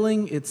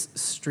 filling its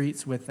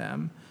streets with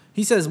them.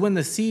 He says when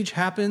the siege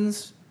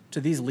happens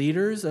to these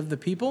leaders of the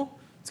people,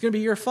 it's going to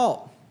be your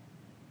fault.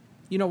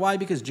 You know why?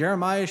 Because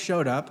Jeremiah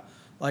showed up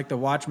like the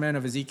watchman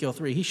of Ezekiel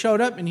 3. He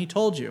showed up and he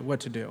told you what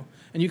to do,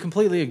 and you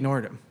completely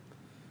ignored him.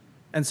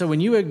 And so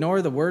when you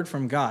ignore the word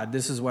from God,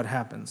 this is what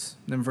happens.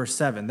 Then verse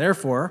 7,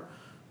 therefore,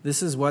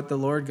 this is what the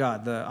Lord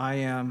God, the I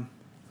am,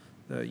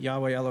 the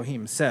Yahweh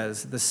Elohim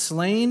says, the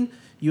slain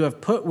you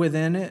have put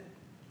within it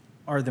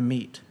are the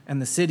meat,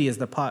 and the city is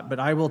the pot, but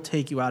I will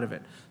take you out of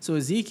it. So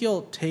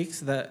Ezekiel takes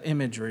the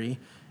imagery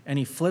and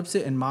he flips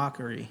it in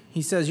mockery.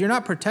 He says, you're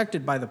not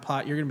protected by the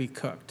pot, you're going to be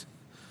cooked.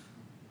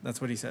 That's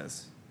what he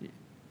says.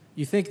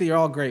 You think that you're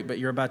all great, but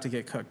you're about to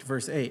get cooked.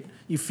 Verse 8,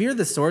 you fear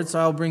the sword, so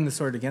I will bring the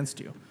sword against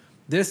you.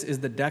 This is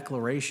the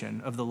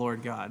declaration of the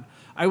Lord God.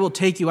 I will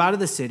take you out of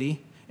the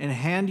city and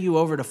hand you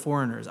over to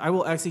foreigners. I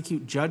will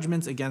execute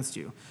judgments against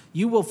you.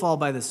 You will fall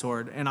by the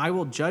sword, and I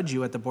will judge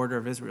you at the border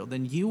of Israel.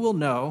 Then you will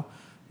know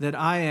that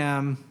I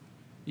am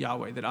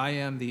Yahweh, that I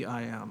am the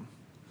I am.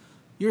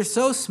 You're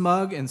so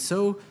smug and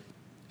so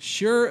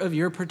sure of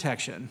your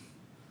protection,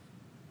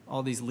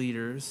 all these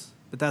leaders,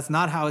 but that's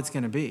not how it's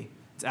going to be.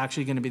 It's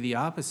actually going to be the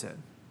opposite.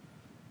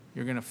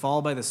 You're going to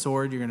fall by the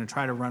sword. You're going to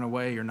try to run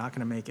away. You're not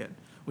going to make it,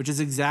 which is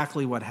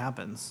exactly what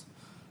happens,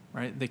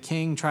 right? The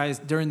king tries,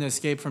 during the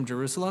escape from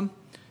Jerusalem,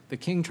 the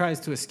king tries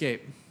to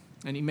escape,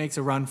 and he makes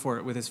a run for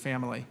it with his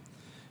family.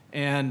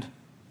 And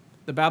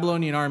the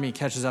Babylonian army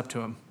catches up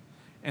to him,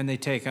 and they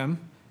take him.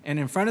 And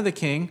in front of the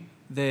king,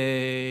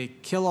 they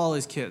kill all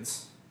his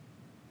kids.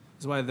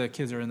 This is why the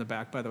kids are in the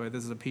back, by the way.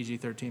 This is a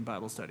PG-13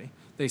 Bible study.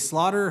 They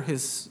slaughter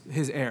his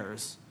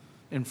heirs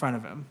in front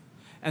of him.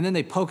 And then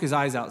they poke his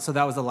eyes out, so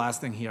that was the last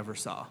thing he ever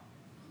saw.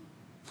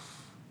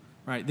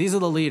 Right? These are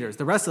the leaders.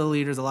 The rest of the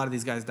leaders, a lot of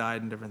these guys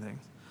died and different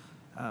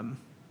things.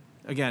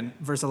 Again,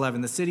 verse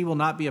 11, the city will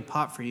not be a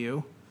pot for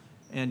you,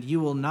 and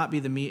you will not be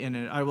the meat in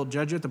it. I will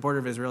judge you at the border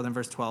of Israel. Then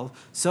verse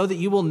 12, so that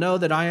you will know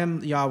that I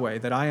am Yahweh,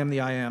 that I am the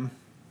I am,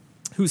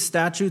 whose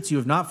statutes you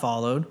have not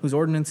followed, whose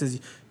ordinances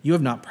you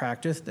have not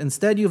practiced.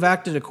 Instead, you have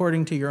acted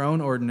according to your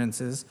own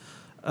ordinances,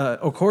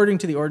 according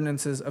to the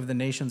ordinances of the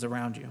nations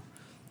around you.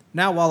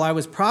 Now, while I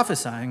was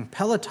prophesying,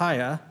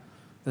 Pelatiah,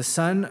 the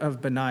son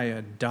of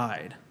Benaiah,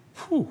 died.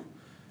 Whew.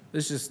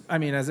 This just,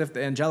 as if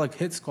the angelic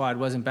hit squad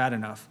wasn't bad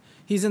enough.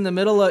 He's in the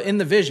middle of, in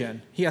the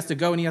vision. He has to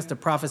go and he has to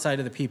prophesy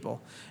to the people.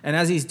 And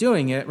as he's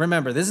doing it,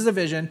 remember, this is a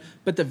vision,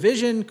 but the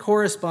vision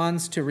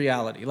corresponds to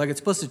reality. Like it's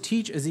supposed to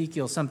teach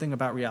Ezekiel something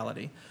about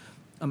reality.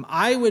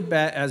 I would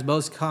bet, as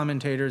most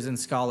commentators and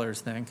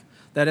scholars think,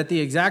 that at the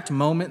exact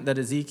moment that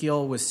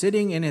Ezekiel was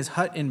sitting in his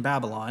hut in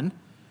Babylon,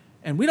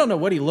 and we don't know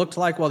what he looked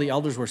like while the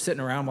elders were sitting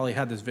around while he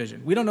had this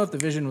vision. We don't know if the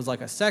vision was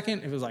like a second,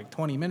 if it was like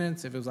 20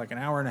 minutes, if it was like an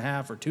hour and a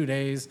half or 2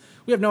 days.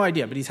 We have no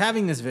idea, but he's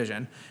having this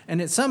vision.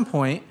 And at some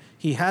point,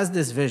 he has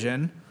this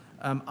vision.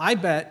 I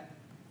bet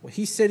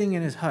he's sitting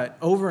in his hut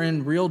over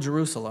in real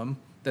Jerusalem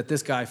that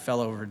this guy fell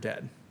over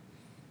dead.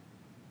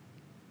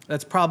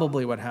 That's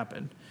probably what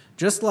happened.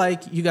 Just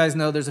like you guys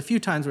know, there's a few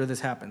times where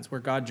this happens,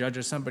 where God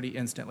judges somebody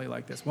instantly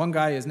like this. One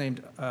guy is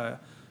named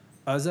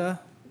Uzzah,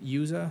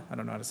 I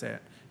don't know how to say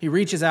it. He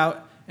reaches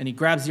out and he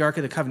grabs the Ark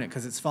of the Covenant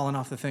because it's fallen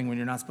off the thing when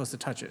you're not supposed to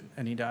touch it,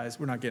 and he dies.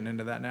 We're not getting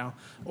into that now.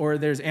 Or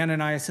there's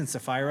Ananias and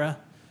Sapphira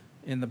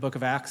in the book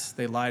of Acts.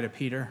 They lie to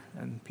Peter,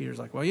 and Peter's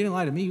like, well, you didn't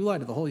lie to me, you lied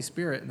to the Holy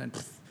Spirit. And then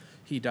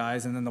he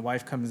dies, and then the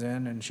wife comes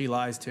in and she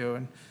lies too.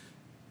 And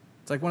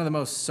it's like one of the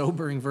most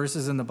sobering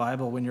verses in the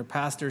Bible when your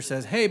pastor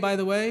says, hey, by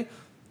the way,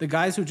 the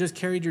guys who just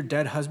carried your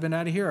dead husband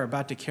out of here are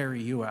about to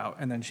carry you out.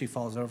 And then she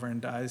falls over and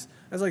dies.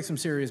 That's like some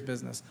serious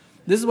business.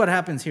 This is what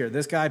happens here.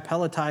 This guy,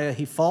 Pelatiah,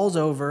 he falls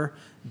over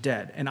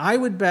dead. And I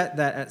would bet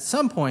that at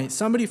some point,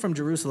 somebody from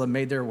Jerusalem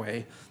made their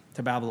way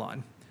to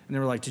Babylon. And they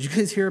were like, did you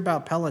guys hear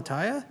about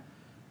Pelatiah?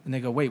 And they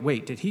go,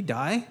 wait, did he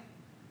die?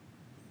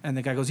 And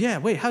the guy goes, yeah,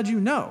 wait, how'd you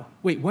know?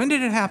 Wait, when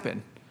did it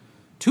happen?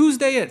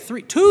 Tuesday at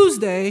 3.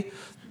 Tuesday?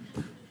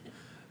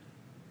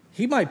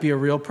 He might be a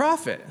real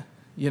prophet.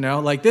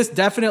 Like this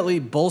definitely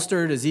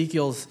bolstered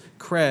Ezekiel's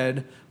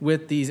cred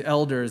with these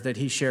elders that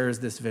he shares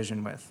this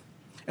vision with.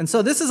 And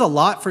so this is a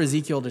lot for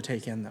Ezekiel to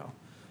take in, though.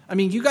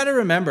 You got to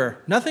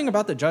remember, nothing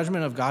about the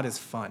judgment of God is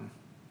fun.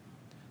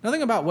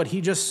 Nothing about what he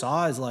just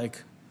saw is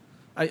like,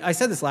 I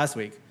said this last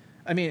week.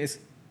 It's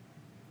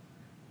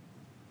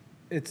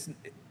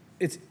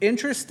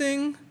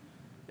interesting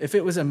if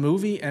it was a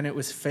movie and it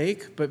was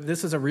fake, but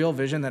this is a real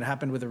vision that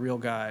happened with a real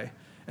guy.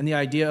 And the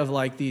idea of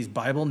like these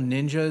Bible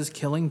ninjas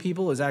killing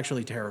people is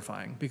actually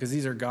terrifying because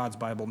these are God's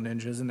Bible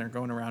ninjas and they're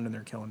going around and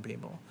they're killing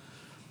people.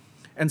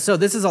 And so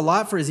this is a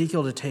lot for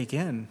Ezekiel to take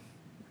in.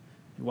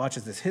 He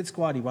watches this hit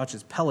squad. He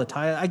watches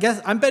Pelatiah. I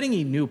guess I'm betting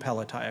he knew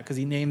Pelatiah because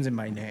he names him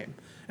by name.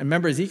 And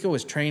remember, Ezekiel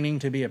was training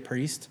to be a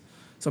priest.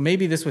 So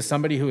maybe this was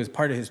somebody who was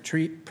part of his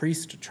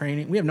priest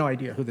training. We have no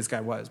idea who this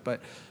guy was,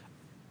 but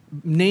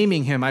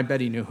naming him, I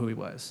bet he knew who he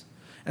was.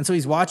 And so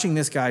he's watching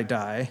this guy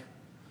die.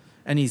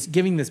 And he's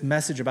giving this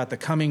message about the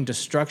coming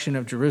destruction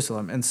of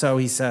Jerusalem. And so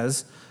he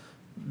says,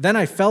 then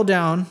I fell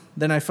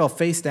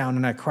face down,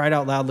 and I cried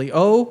out loudly,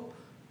 "O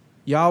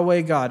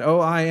Yahweh God, O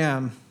I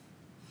am,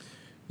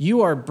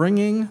 you are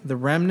bringing the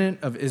remnant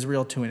of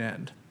Israel to an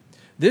end."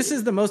 This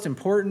is the most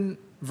important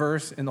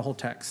verse in the whole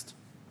text.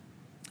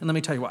 And let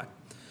me tell you why.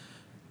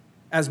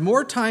 As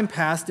more time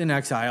passed in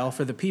exile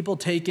for the people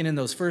taken in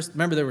those first,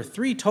 remember there were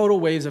 3 total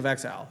waves of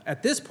exile.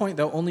 At this point,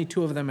 though, only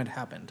 2 of them had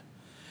happened.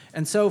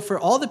 And so for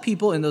all the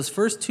people in those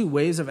first 2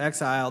 waves of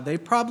exile, they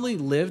probably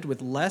lived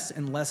with less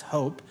and less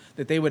hope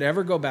that they would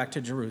ever go back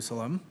to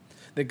Jerusalem,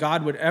 that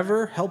God would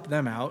ever help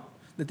them out,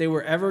 that they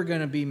were ever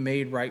going to be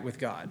made right with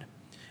God.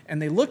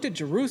 And they looked at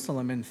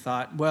Jerusalem and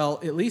thought, well,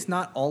 at least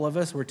not all of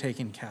us were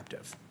taken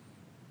captive.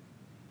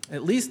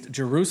 At least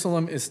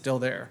Jerusalem is still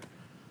there.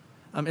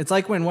 It's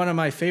like when one of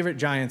my favorite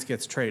Giants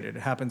gets traded.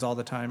 It happens all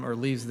the time, or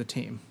leaves the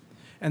team.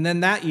 And then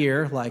that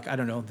year, like, I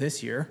don't know,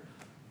 this year,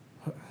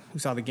 who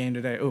saw the game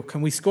today? Oh,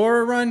 can we score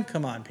a run?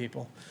 Come on,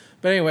 people.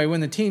 But anyway, when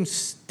the team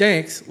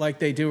stinks like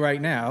they do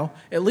right now,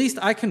 at least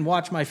I can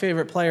watch my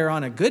favorite player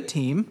on a good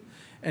team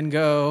and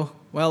go,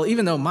 well,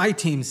 even though my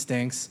team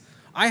stinks,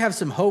 I have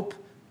some hope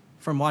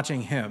from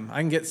watching him.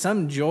 I can get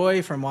some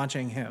joy from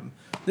watching him.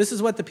 This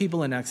is what the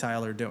people in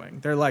exile are doing.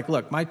 They're like,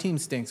 look, my team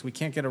stinks. We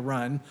can't get a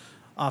run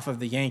off of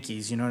the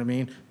Yankees, you know what I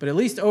mean? But at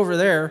least over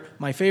there,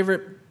 my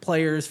favorite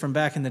players from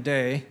back in the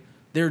day,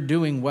 they're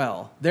doing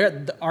well.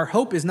 Our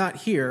hope is not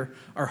here.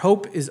 Our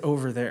hope is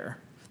over there.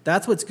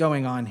 That's what's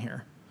going on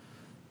here.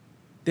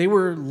 They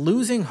were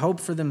losing hope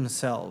for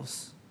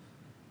themselves,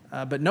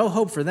 but no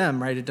hope for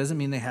them, right? It doesn't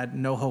mean they had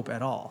no hope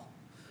at all.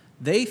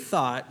 They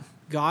thought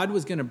God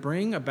was going to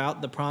bring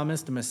about the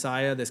promised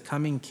Messiah, this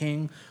coming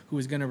king who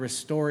was going to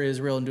restore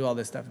Israel and do all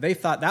this stuff. They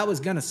thought that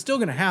was still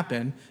going to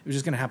happen. It was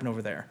just going to happen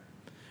over there.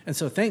 And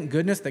so thank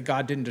goodness that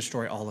God didn't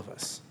destroy all of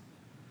us.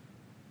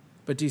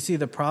 But do you see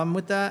the problem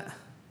with that?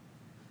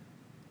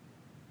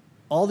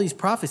 All these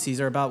prophecies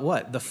are about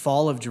what? The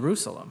fall of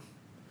Jerusalem.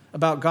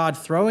 About God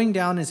throwing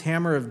down his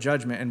hammer of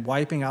judgment and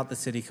wiping out the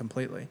city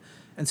completely.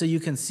 And so you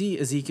can see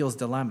Ezekiel's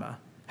dilemma.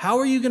 How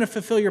are you going to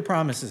fulfill your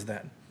promises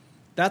then?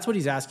 That's what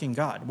he's asking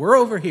God. We're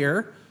over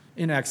here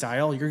in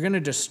exile. You're going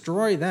to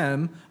destroy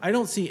them. I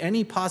don't see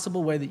any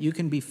possible way that you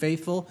can be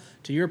faithful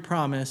to your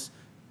promise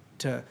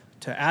to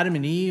Adam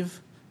and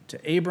Eve, to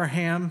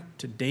Abraham,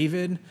 to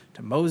David,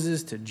 to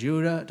Moses, to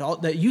Judah, to all,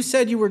 that you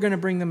said you were going to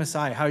bring the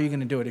Messiah. How are you going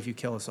to do it if you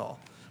kill us all,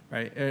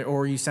 right?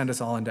 Or you send us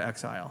all into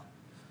exile.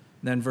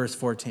 And then verse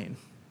 14,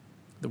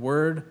 the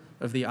word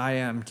of the I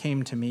am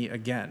came to me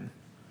again.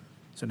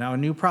 So now a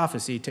new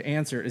prophecy to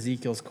answer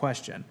Ezekiel's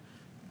question.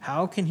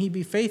 How can he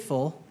be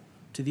faithful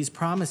to these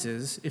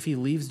promises if he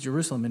leaves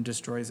Jerusalem and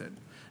destroys it?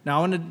 Now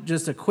I want to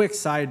just a quick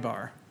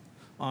sidebar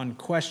on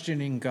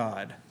questioning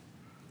God.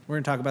 We're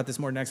going to talk about this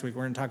more next week.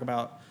 We're going to talk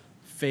about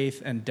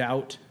faith and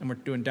doubt, and we're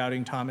doing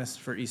Doubting Thomas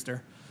for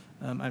Easter.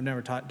 I've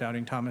never taught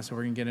Doubting Thomas, so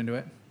we're going to get into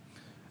it.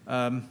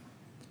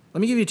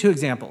 Let me give you 2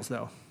 examples,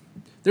 though.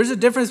 There's a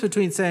difference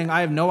between saying,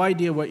 I have no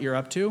idea what you're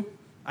up to,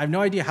 I have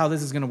no idea how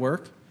this is going to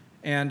work,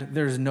 and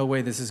there's no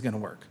way this is going to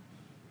work.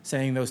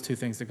 Saying those 2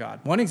 things to God.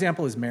 One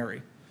example is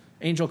Mary.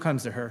 Angel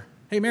comes to her.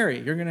 Hey, Mary,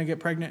 you're going to get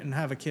pregnant and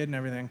have a kid and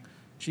everything.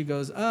 She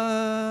goes,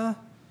 I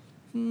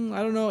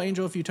don't know,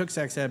 Angel, if you took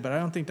sex ed, but I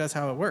don't think that's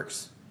how it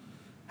works.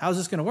 How's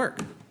this going to work?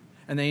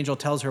 And the angel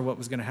tells her what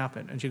was going to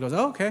happen. And she goes,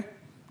 oh, okay,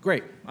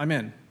 great, I'm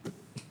in.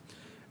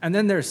 And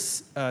then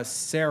there's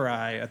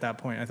Sarai at that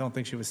point. I don't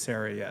think she was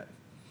Sarah yet.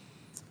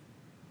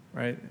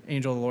 Right?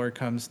 Angel of the Lord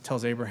comes,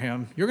 tells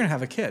Abraham, you're going to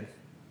have a kid.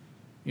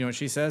 You know what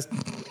she says?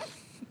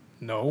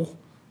 No.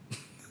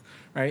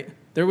 Right?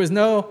 There was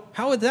no,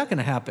 how is that going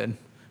to happen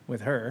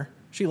with her?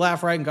 She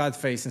laughed right in God's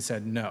face and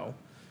said no.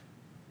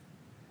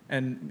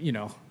 And,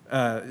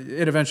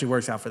 it eventually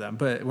works out for them,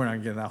 but we're not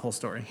going to get into that whole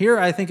story. Here,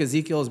 I think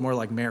Ezekiel is more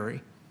like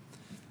Mary.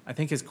 I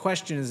think his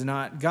question is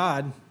not,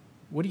 God,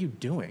 what are you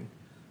doing?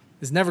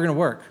 It's never going to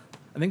work.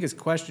 I think his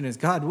question is,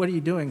 God, what are you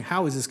doing?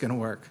 How is this going to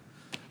work?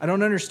 I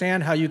don't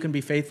understand how you can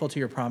be faithful to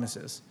your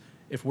promises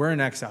if we're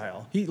in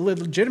exile. He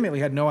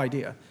legitimately had no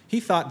idea. He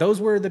thought those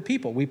were the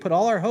people. We put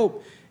all our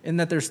hope in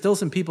that there's still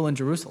some people in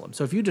Jerusalem.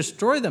 So if you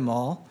destroy them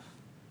all,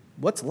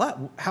 what's left?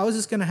 How is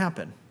this going to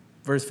happen?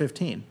 Verse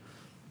 15,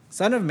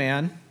 Son of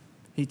man,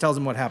 he tells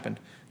him what happened.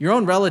 Your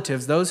own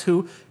relatives, those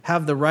who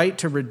have the right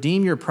to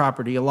redeem your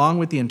property along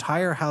with the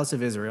entire house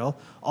of Israel,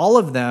 all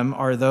of them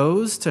are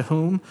those to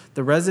whom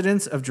the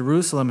residents of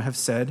Jerusalem have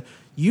said,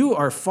 you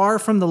are far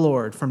from the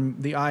Lord, from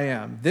the I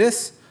am.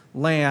 This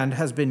land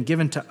has been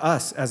given to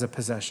us as a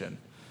possession.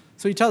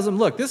 So he tells them,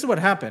 look, this is what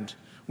happened.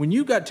 When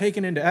you got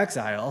taken into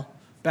exile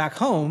back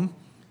home,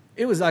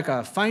 it was like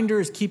a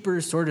finders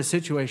keepers sort of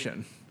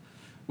situation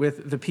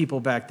with the people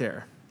back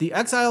there. The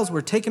exiles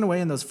were taken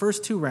away in those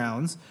first 2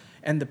 rounds,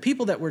 and the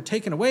people that were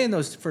taken away in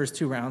those first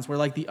 2 rounds were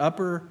like the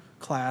upper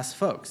class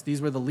folks.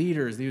 These were the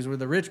leaders. These were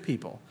the rich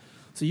people.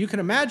 So you can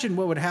imagine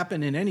what would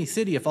happen in any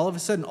city if all of a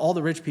sudden all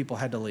the rich people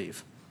had to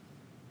leave.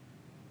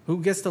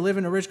 Who gets to live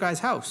in a rich guy's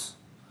house?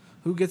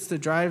 Who gets to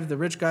drive the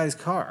rich guy's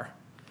car?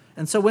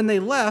 And so when they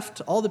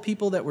left, all the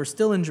people that were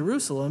still in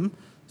Jerusalem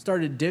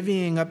started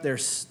divvying up their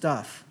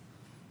stuff.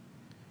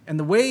 And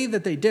the way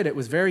that they did it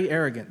was very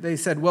arrogant. They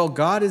said, well,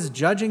 God is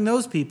judging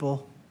those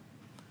people.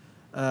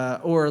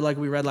 Or like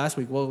we read last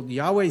week, well,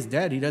 Yahweh's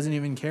dead. He doesn't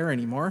even care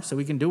anymore, so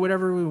we can do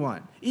whatever we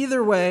want.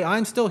 Either way,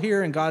 I'm still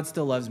here and God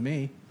still loves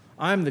me.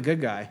 I'm the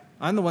good guy.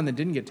 I'm the one that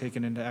didn't get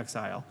taken into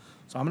exile.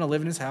 So I'm going to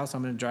live in his house.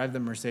 I'm going to drive the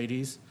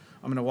Mercedes.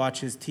 I'm going to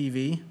watch his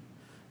TV.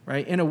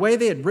 Right? In a way,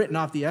 they had written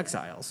off the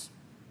exiles.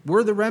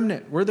 We're the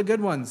remnant. We're the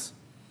good ones.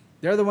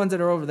 They're the ones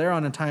that are over there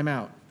on a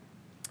timeout.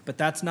 But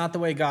that's not the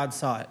way God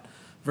saw it.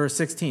 Verse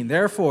 16,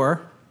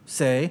 therefore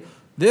say,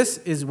 this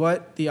is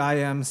what the I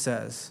Am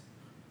says.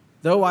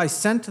 Though I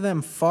sent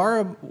them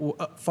far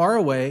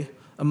away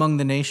among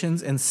the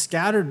nations and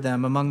scattered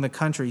them among the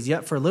countries,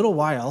 yet for a little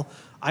while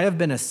I have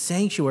been a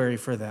sanctuary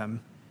for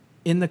them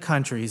in the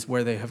countries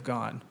where they have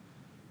gone.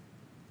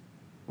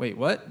 Wait,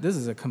 what? This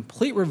is a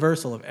complete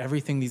reversal of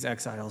everything these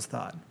exiles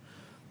thought.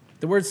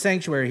 The word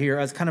sanctuary here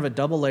has kind of a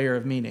double layer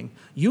of meaning.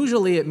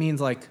 Usually it means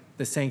like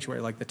the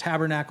sanctuary, like the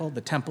tabernacle,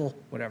 the temple,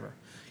 whatever.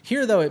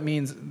 Here, though, it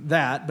means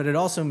that, but it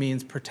also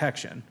means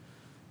protection.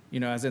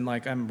 As in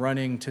like I'm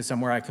running to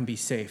somewhere I can be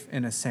safe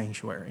in a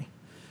sanctuary.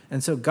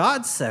 And so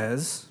God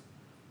says,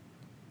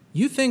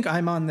 you think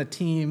I'm on the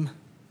team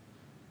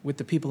with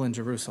the people in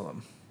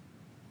Jerusalem,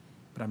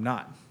 but I'm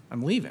not.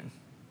 I'm leaving.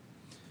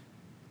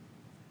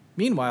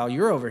 Meanwhile,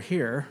 you're over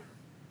here.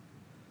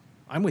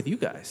 I'm with you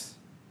guys.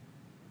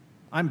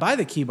 I'm by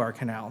the Kibar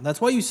Canal. That's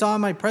why you saw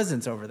my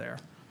presence over there.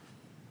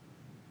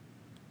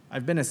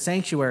 I've been a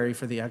sanctuary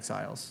for the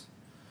exiles.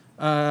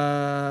 When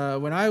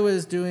I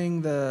was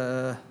doing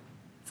the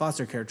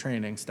foster care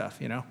training stuff,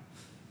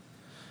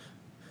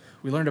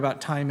 we learned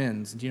about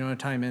time-ins. Do you know what a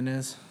time-in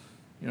is?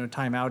 You know what a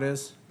time-out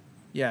is?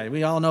 Yeah,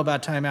 we all know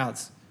about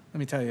time-outs. Let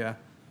me tell you,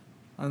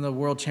 I'm the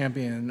world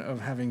champion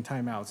of having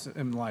time-outs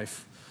in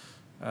life.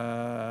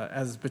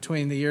 As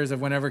between the years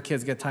of whenever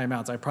kids get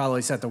time-outs, I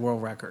probably set the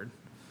world record.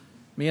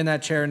 Me in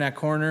that chair in that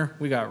corner,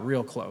 we got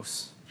real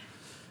close.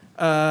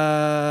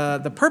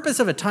 The purpose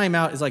of a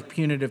timeout is like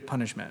punitive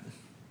punishment.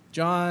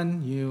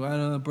 John,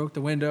 you, broke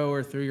the window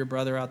or threw your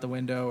brother out the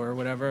window or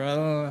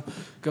whatever.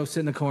 Go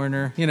sit in the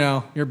corner.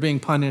 You're being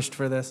punished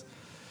for this.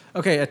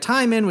 Okay, a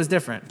time-in was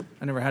different.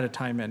 I never had a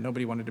time-in.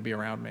 Nobody wanted to be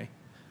around me.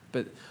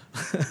 But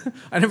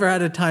I never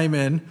had a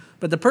time-in.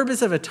 But the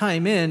purpose of a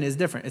time-in is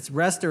different. It's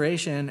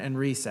restoration and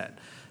reset.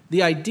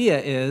 The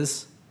idea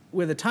is,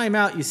 with a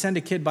timeout, you send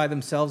a kid by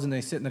themselves and they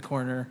sit in the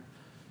corner.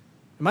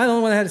 Am I the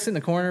only one that had to sit in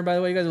the corner, by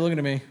the way? You guys are looking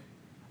at me.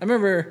 I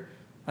remember,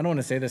 I don't want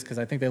to say this because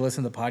I think they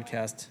listen to the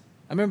podcast.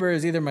 I remember it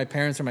was either my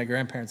parents or my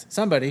grandparents.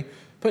 Somebody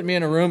put me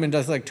in a room and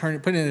just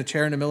put me in a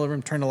chair in the middle of the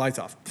room, turn the lights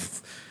off.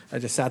 I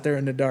just sat there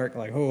in the dark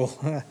like,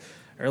 I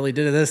really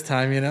did it this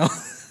time,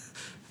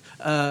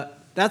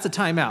 That's a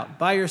timeout.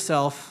 By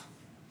yourself,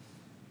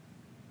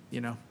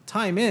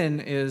 Time in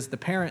is the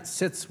parent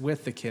sits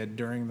with the kid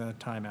during the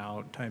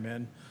timeout, time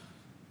in.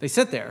 They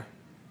sit there.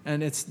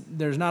 And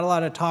there's not a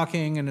lot of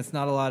talking and it's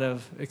not a lot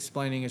of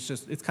explaining.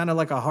 It's kind of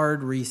like a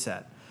hard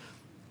reset.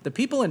 The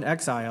people in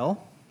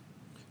exile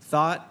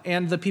thought,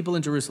 and the people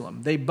in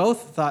Jerusalem, they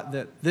both thought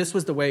that this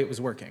was the way it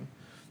was working,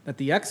 that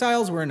the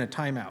exiles were in a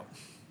timeout,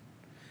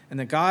 and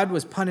that God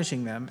was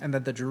punishing them, and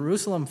that the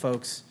Jerusalem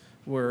folks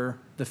were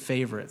the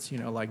favorites,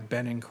 like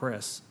Ben and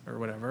Chris or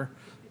whatever.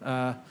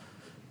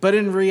 But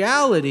in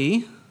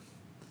reality,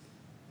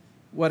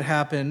 what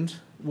happened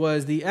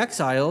was the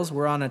exiles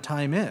were on a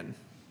time in.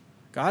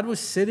 God was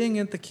sitting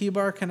at the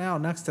Kibar Canal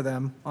next to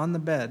them on the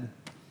bed,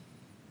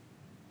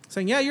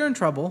 saying, yeah, you're in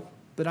trouble,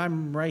 but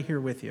I'm right here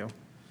with you.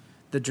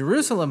 The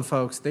Jerusalem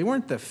folks, they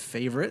weren't the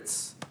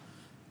favorites.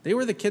 They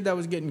were the kid that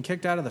was getting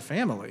kicked out of the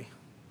family.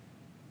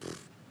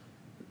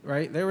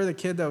 Right? They were the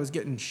kid that was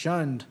getting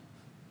shunned.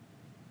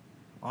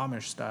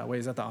 Amish style. Wait,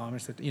 is that the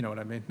Amish? You know what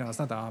I mean? No, it's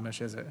not the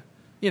Amish, is it?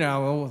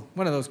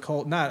 One of those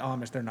cults, not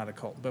Amish, they're not a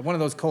cult, but one of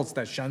those cults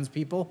that shuns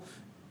people.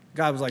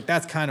 God was like,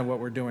 that's kind of what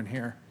we're doing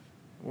here.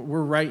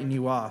 We're writing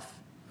you off.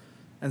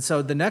 And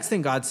so the next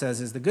thing God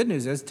says is, the good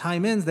news is,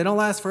 time-ins, they don't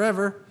last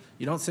forever.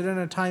 You don't sit in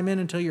a time-in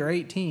until you're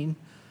 18.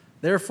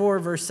 Therefore,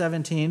 verse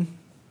 17,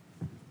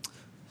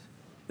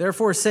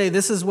 therefore say,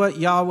 this is what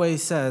Yahweh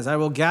says, I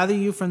will gather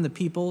you from the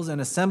peoples and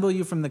assemble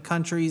you from the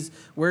countries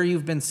where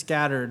you've been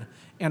scattered,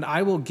 and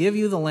I will give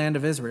you the land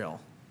of Israel.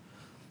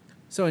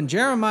 So in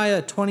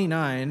Jeremiah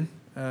 29,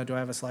 do I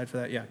have a slide for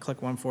that? Yeah,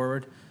 click one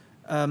forward.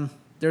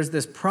 There's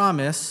this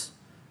promise,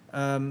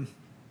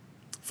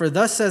 for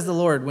thus says the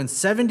Lord, when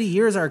 70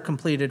 years are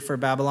completed for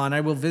Babylon, I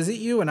will visit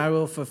you and I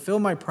will fulfill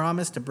my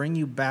promise to bring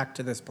you back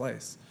to this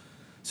place.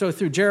 So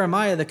through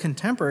Jeremiah, the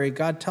contemporary,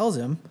 God tells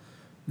him,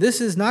 this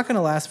is not going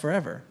to last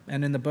forever.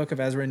 And in the book of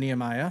Ezra and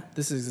Nehemiah,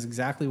 this is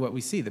exactly what we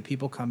see. The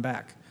people come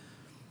back.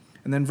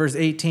 And then verse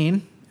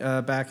 18,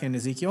 back in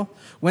Ezekiel,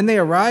 when they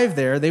arrive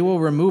there, they will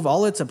remove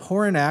all its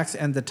abhorrent acts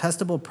and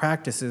detestable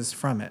practices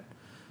from it.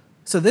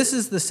 So this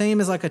is the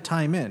same as like a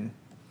time in.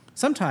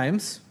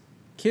 Sometimes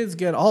kids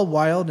get all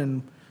wild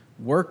and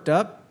worked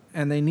up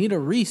and they need a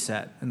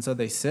reset. And so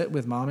they sit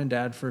with mom and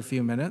dad for a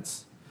few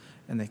minutes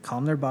and they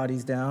calm their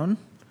bodies down,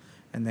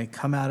 and they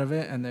come out of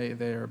it, and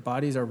their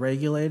bodies are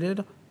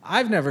regulated.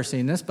 I've never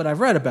seen this, but I've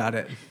read about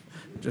it.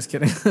 Just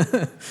kidding.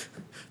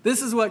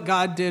 This is what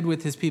God did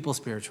with his people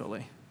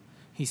spiritually.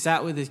 He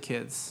sat with his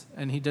kids,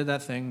 and he did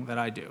that thing that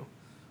I do,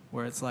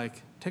 where it's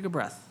like, take a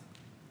breath.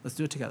 Let's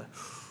do it together.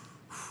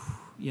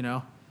 You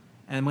know?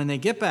 And when they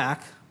get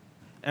back,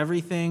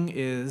 everything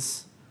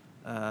is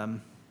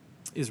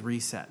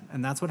reset.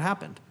 And that's what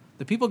happened.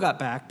 The people got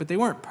back, but they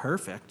weren't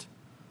perfect.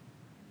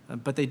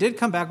 But they did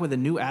come back with a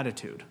new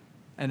attitude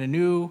and a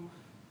new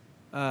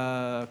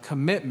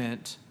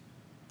commitment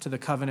to the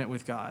covenant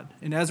with God.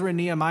 In Ezra and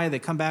Nehemiah, they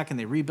come back and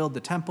they rebuild the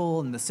temple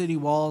and the city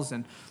walls,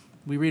 and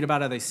we read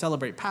about how they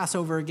celebrate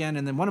Passover again.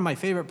 And then one of my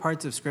favorite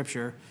parts of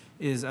Scripture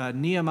is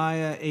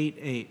Nehemiah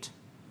 8:8.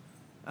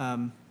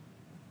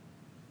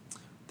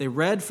 They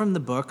read from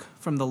the book,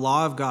 from the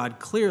law of God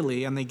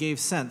clearly, and they gave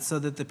sense so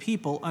that the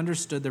people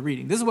understood the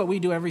reading. This is what we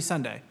do every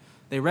Sunday.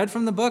 They read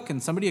from the book,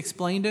 and somebody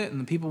explained it,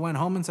 and the people went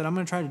home and said, I'm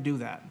going to try to do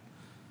that.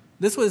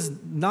 This was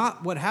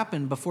not what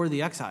happened before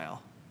the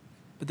exile.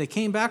 But they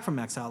came back from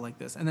exile like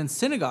this. And then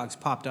synagogues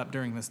popped up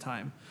during this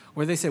time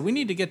where they said, we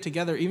need to get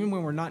together even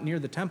when we're not near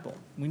the temple.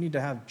 We need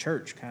to have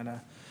church kind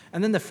of.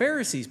 And then the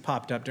Pharisees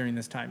popped up during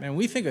this time. And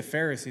we think of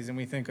Pharisees and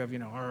we think of,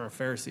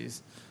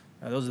 Pharisees.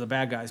 Those are the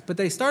bad guys. But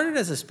they started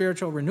as a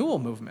spiritual renewal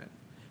movement.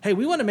 Hey,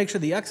 we want to make sure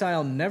the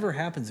exile never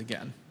happens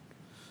again.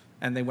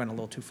 And they went a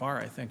little too far,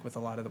 I think, with a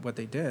lot of what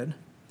they did.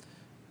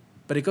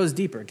 But it goes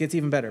deeper. It gets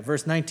even better.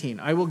 Verse 19,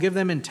 I will give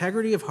them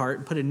integrity of heart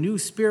and put a new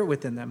spirit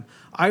within them.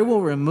 I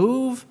will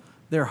remove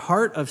their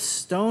heart of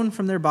stone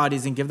from their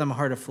bodies and give them a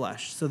heart of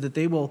flesh, so that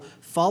they will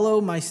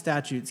follow my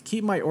statutes,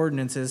 keep my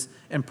ordinances,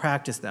 and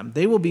practice them.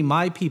 They will be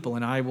my people,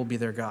 and I will be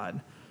their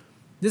God.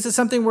 This is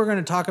something we're going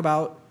to talk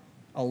about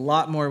a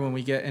lot more when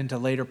we get into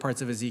later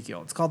parts of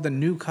Ezekiel. It's called the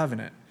New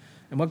Covenant.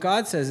 And what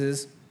God says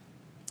is,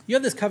 you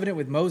have this covenant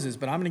with Moses,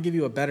 but I'm going to give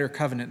you a better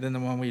covenant than the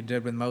one we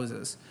did with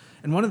Moses.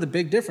 And one of the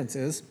big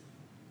differences,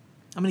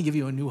 I'm going to give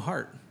you a new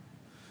heart.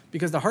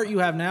 Because the heart you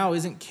have now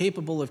isn't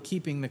capable of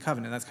keeping the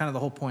covenant. That's kind of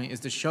the whole point, is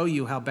to show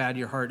you how bad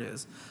your heart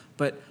is.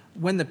 But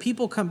when the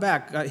people come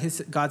back,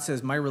 God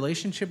says, my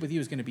relationship with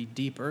you is going to be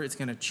deeper. It's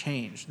going to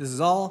change. This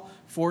is all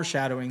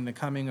foreshadowing the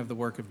coming of the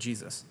work of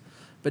Jesus.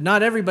 But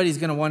not everybody's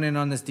going to want in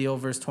on this deal,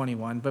 verse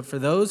 21. But for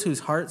those whose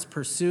hearts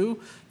pursue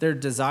their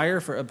desire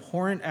for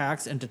abhorrent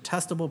acts and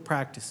detestable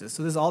practices.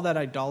 So this is all that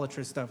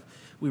idolatrous stuff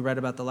we read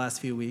about the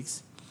last few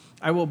weeks.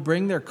 I will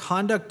bring their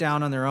conduct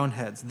down on their own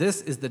heads. This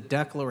is the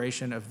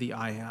declaration of the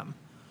I am.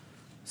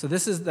 So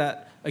this is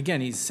that, again,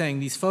 he's saying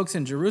these folks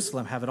in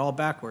Jerusalem have it all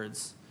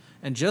backwards.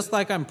 And just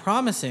like I'm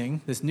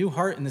promising this new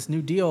heart and this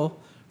new deal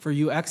for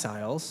you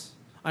exiles,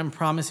 I'm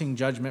promising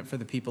judgment for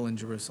the people in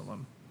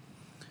Jerusalem.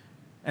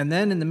 And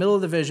then in the middle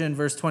of the vision,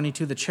 verse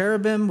 22, the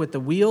cherubim with the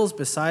wheels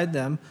beside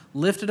them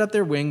lifted up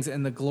their wings,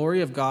 and the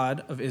glory of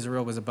God of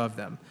Israel was above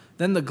them.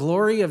 Then the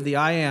glory of the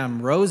I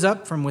am rose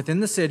up from within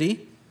the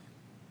city.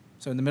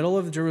 So in the middle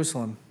of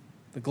Jerusalem,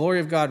 the glory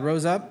of God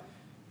rose up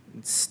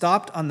and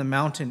stopped on the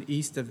mountain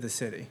east of the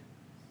city.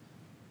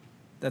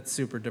 That's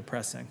super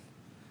depressing.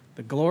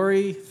 The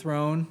glory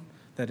throne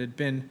that had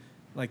been,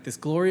 like this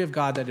glory of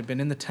God that had been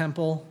in the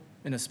temple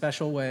in a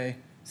special way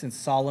since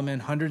Solomon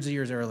hundreds of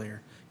years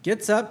earlier,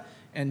 gets up,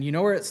 and you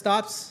know where it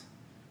stops?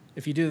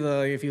 If you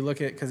look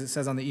at, because it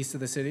says on the east of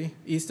the city,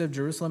 east of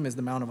Jerusalem is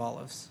the Mount of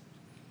Olives.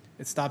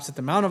 It stops at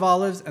the Mount of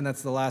Olives, and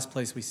that's the last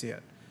place we see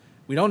it.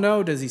 We don't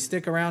know, does he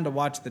stick around to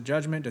watch the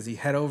judgment? Does he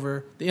head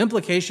over? The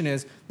implication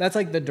is that's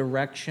like the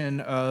direction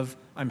of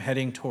I'm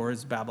heading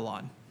towards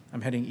Babylon.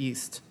 I'm heading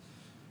east,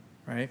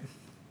 right?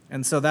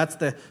 And so that's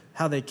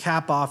how they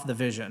cap off the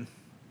vision.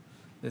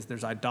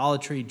 There's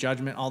idolatry,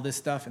 judgment, all this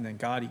stuff, and then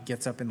God, he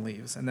gets up and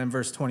leaves. And then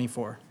verse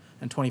 24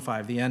 and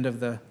 25, the end of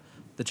the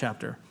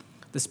chapter.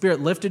 The Spirit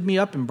lifted me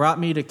up and brought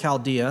me to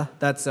Chaldea.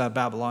 That's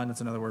Babylon.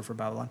 That's another word for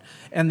Babylon.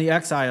 And to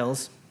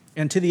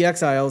the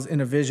exiles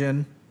in a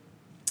vision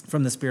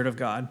from the Spirit of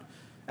God.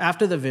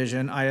 After the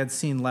vision I had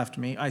seen left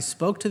me, I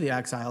spoke to the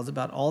exiles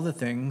about all the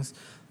things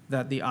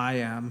that the I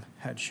am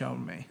had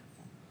shown me.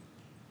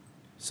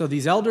 So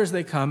these elders,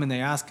 they come and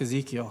they ask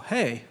Ezekiel,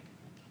 hey,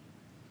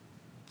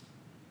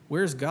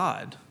 where's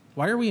God?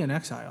 Why are we in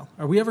exile?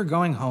 Are we ever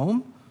going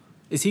home?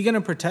 Is he going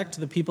to protect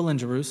the people in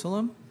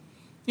Jerusalem?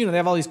 They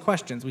have all these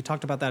questions. We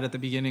talked about that at the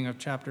beginning of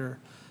chapter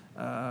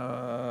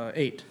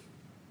 8.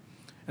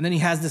 And then he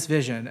has this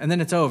vision, and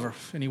then it's over,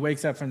 and he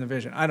wakes up from the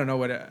vision. I don't know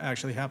what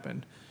actually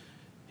happened.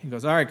 He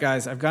goes, all right,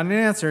 guys, I've got an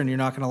answer, and you're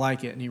not going to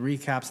like it. And he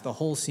recaps the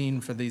whole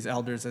scene for these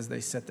elders as they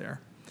sit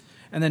there.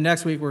 And then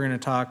next week, we're going to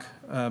talk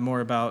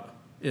more about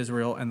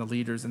Israel and the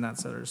leaders and that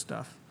sort of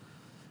stuff.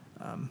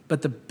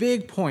 But the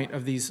big point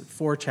of these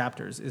 4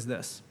 chapters is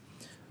this,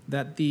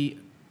 that the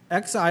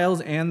exiles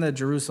and the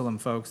Jerusalem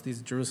folks,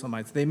 these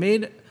Jerusalemites, they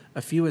made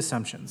a few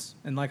assumptions.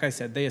 And like I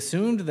said, they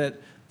assumed that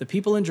the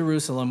people in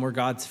Jerusalem were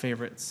God's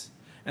favorites,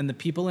 and the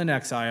people in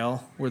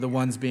exile were the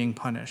ones being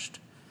punished.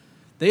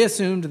 They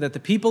assumed that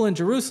the people in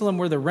Jerusalem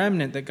were the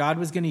remnant that God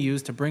was going to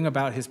use to bring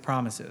about his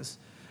promises.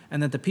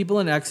 and that the people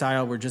in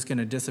exile were just going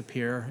to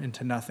disappear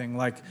into nothing,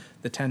 like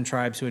the 10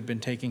 tribes who had been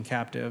taken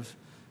captive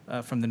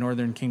from the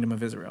northern kingdom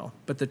of Israel.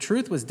 But the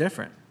truth was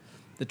different.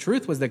 The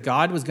truth was that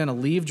God was going to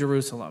leave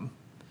Jerusalem,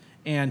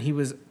 and he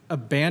was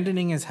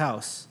abandoning his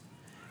house,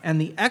 and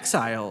the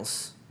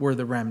exiles were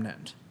the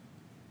remnant,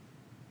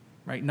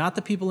 right? Not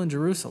the people in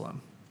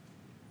Jerusalem.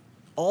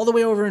 All the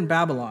way over in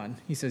Babylon,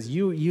 he says,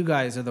 you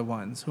guys are the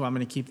ones who I'm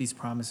going to keep these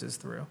promises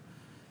through.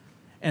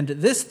 And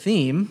this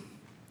theme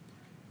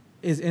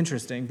is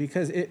interesting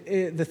because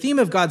the theme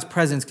of God's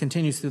presence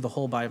continues through the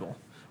whole Bible.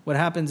 What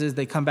happens is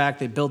they come back,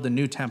 they build the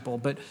new temple,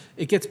 but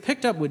it gets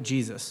picked up with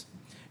Jesus.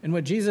 And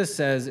what Jesus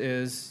says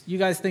is, you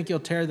guys think you'll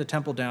tear the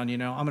temple down, I'm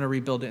going to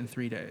rebuild it in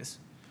 3 days.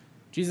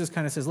 Jesus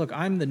kind of says, look,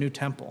 I'm the new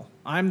temple.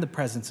 I'm the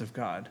presence of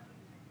God.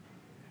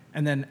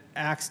 And then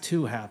Acts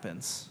 2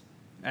 happens.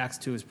 Acts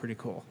 2 is pretty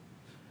cool.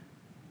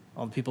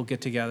 All the people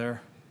get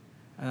together,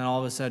 and then all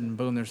of a sudden,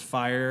 boom, there's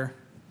fire,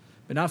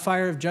 but not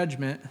fire of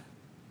judgment,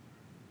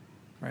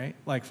 right?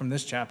 Like from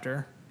this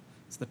chapter.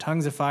 It's the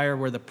tongues of fire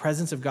where the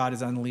presence of God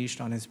is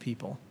unleashed on his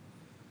people.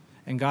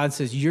 And God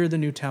says, you're the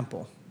new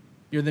temple.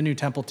 You're the new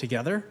temple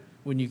together.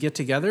 When you get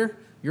together,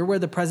 you're where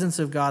the presence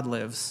of God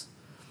lives.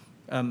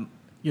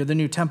 You're the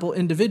new temple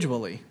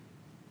individually.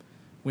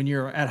 When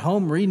you're at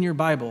home reading your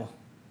Bible,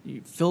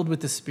 filled with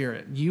the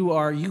Spirit,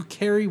 you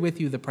carry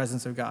with you the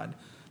presence of God.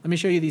 Let me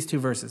show you these 2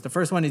 verses. The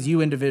first one is you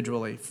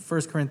individually,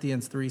 1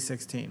 Corinthians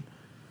 3:16.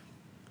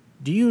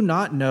 Do you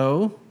not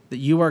know that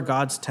you are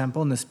God's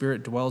temple and the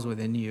Spirit dwells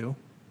within you?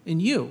 In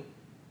you.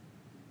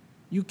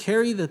 You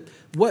carry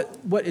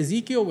what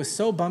Ezekiel was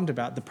so bummed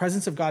about, the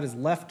presence of God has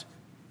left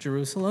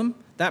Jerusalem.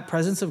 That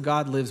presence of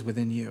God lives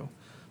within you,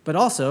 but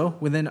also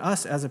within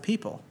us as a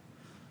people,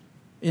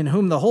 in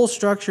whom the whole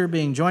structure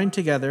being joined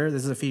together,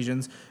 this is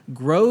Ephesians,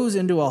 grows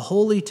into a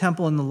holy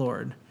temple in the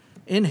Lord.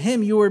 In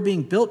him you are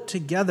being built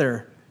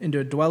together into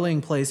a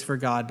dwelling place for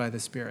God by the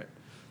Spirit.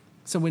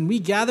 So when we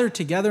gather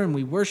together and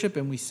we worship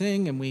and we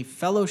sing and we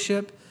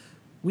fellowship,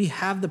 we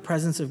have the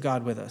presence of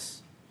God with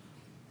us.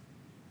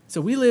 So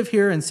we live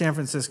here in San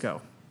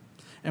Francisco.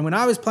 And when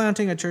I was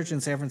planting a church in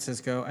San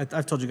Francisco,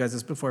 I've told you guys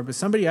this before, but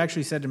somebody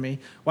actually said to me,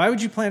 why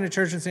would you plant a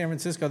church in San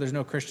Francisco? There's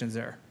no Christians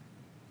there.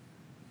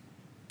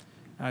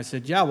 I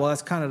said, yeah, well,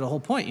 that's kind of the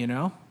whole point,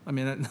 I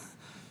mean,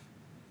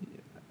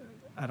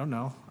 I don't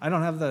know. I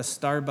don't have the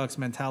Starbucks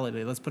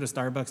mentality. Let's put a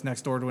Starbucks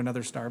next door to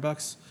another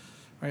Starbucks,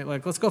 right?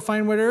 Like, let's go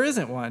find where there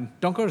isn't one.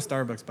 Don't go to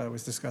Starbucks, by the way.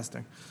 It's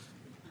disgusting.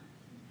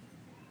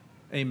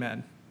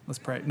 Amen. Let's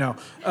pray. No.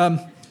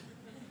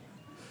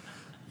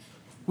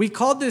 We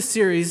called this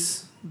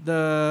series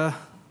The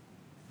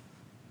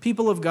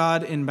People of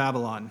God in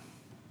Babylon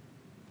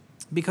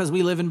because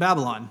we live in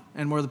Babylon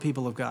and we're the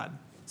people of God.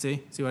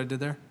 See what I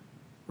did there?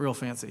 Real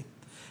fancy.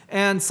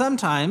 And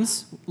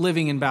sometimes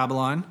living in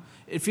Babylon,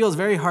 it feels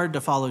very hard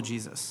to follow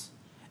Jesus.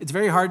 It's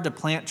very hard to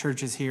plant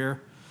churches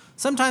here.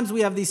 Sometimes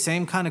we have these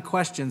same kind of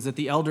questions that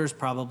the elders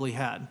probably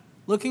had.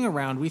 Looking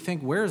around, we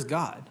think, where's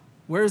God?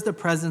 Where's the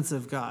presence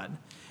of God?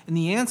 And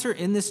the answer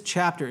in this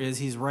chapter is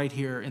he's right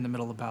here in the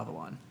middle of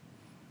Babylon.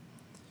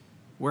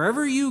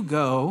 Wherever you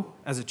go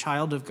as a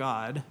child of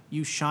God,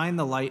 you shine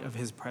the light of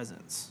his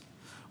presence.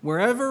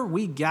 Wherever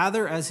we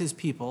gather as his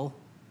people,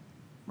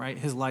 right,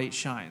 his light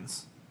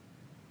shines.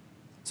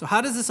 So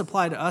how does this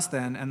apply to us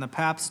then and the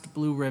Pabst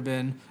Blue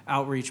Ribbon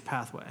outreach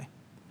pathway?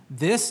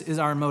 This is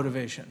our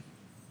motivation,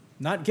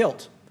 not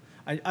guilt.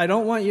 I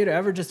don't want you to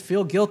ever just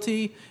feel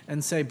guilty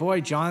and say, boy,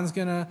 John's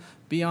going to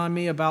be on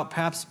me about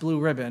Pabst Blue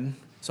Ribbon,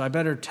 so I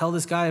better tell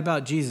this guy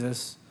about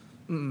Jesus.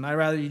 I'd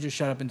rather you just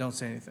shut up and don't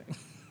say anything.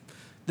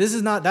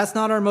 That's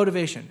not our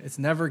motivation. It's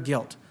never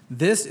guilt.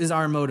 This is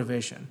our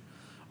motivation.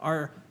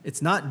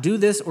 It's not do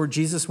this or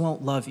Jesus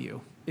won't love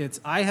you. It's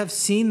I have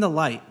seen the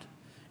light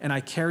and I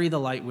carry the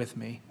light with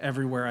me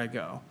everywhere I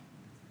go.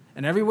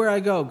 And everywhere I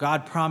go,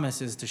 God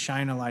promises to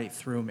shine a light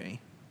through me.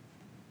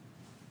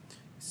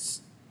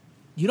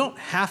 You don't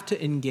have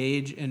to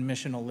engage in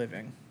missional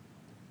living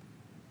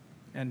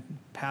and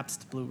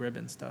Pabst Blue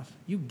Ribbon stuff.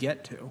 You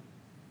get to.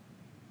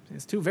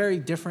 It's 2 very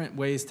different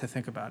ways to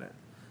think about it.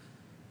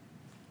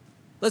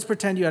 Let's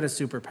pretend you had a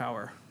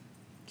superpower,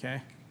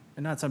 okay?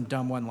 And not some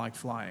dumb one like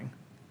flying,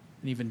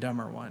 an even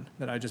dumber one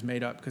that I just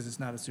made up because it's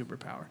not a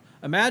superpower.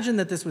 Imagine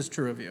that this was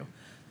true of you,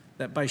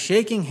 that by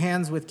shaking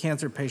hands with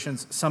cancer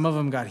patients, some of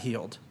them got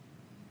healed,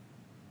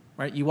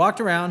 right? You walked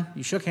around,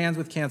 you shook hands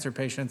with cancer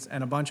patients,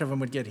 and a bunch of them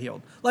would get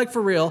healed. Like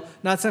for real,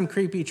 not some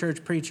creepy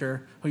church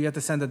preacher who you have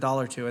to send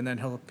 $1 to and then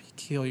he'll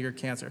heal your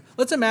cancer.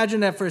 Let's imagine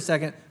that for a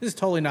second. This is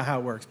totally not how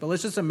it works, but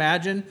let's just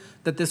imagine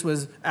that this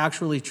was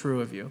actually true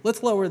of you.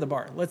 Let's lower the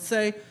bar. Let's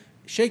say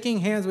shaking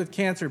hands with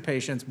cancer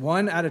patients,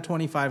 1 out of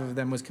 25 of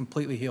them was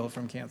completely healed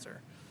from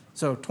cancer.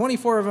 So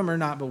 24 of them are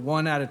not, but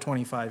 1 out of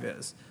 25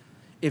 is.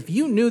 If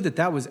you knew that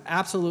that was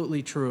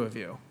absolutely true of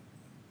you,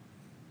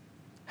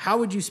 how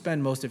would you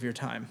spend most of your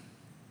time?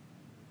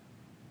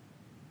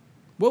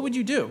 What would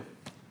you do?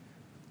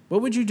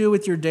 What would you do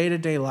with your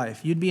day-to-day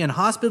life? You'd be in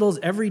hospitals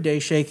every day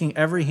shaking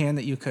every hand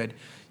that you could.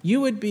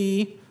 You would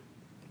be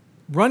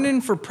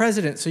running for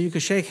president so you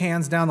could shake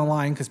hands down the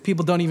line because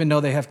people don't even know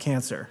they have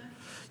cancer.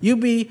 You'd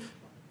be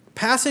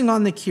passing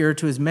on the cure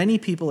to as many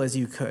people as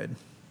you could.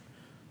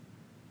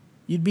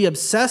 You'd be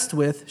obsessed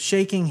with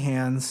shaking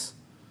hands,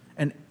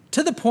 and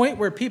to the point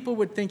where people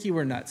would think you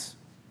were nuts.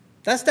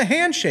 That's the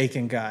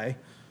handshaking guy.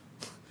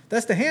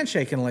 That's the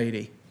handshaking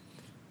lady.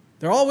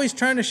 They're always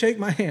trying to shake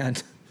my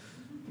hand,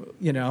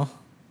 you know.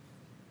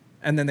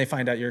 And then they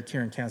find out you're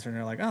curing cancer, and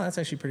they're like, oh, that's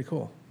actually pretty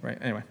cool, right?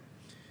 Anyway,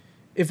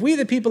 if we,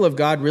 the people of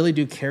God, really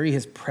do carry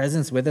his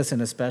presence with us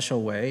in a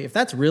special way, if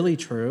that's really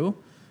true,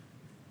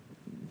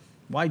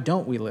 why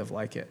don't we live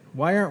like it?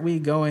 Why aren't we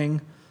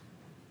going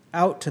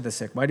out to the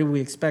sick? Why do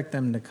we expect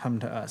them to come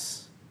to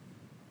us?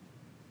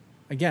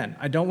 Again,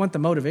 I don't want the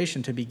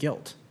motivation to be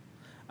guilt.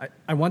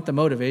 I want the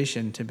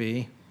motivation to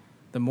be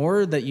the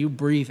more that you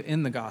breathe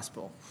in the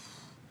gospel,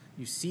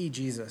 you see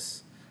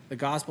Jesus, the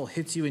gospel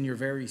hits you in your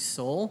very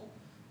soul.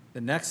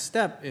 The next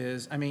step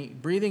is,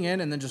 breathing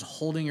in and then just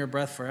holding your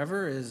breath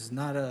forever is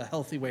not a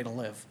healthy way to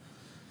live.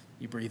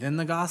 You breathe in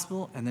the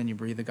gospel and then you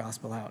breathe the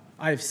gospel out.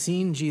 I've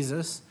seen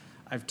Jesus,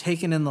 I've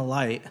taken in the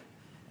light,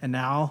 and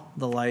now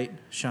the light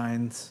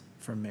shines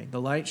from me.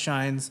 The light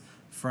shines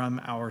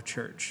from our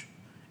church.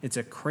 It's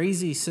a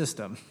crazy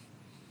system,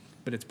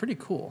 but it's pretty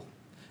cool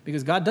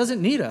because God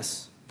doesn't need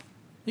us.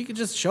 He could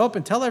just show up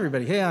and tell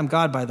everybody, hey, I'm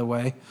God, by the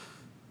way.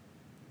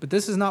 But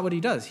this is not what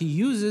he does. He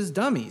uses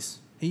dummies.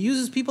 He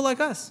uses people like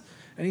us.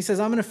 And he says,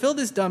 I'm going to fill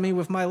this dummy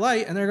with my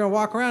light, and they're going to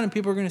walk around and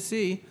people are going to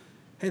see,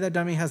 hey, that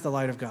dummy has the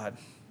light of God.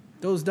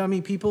 Those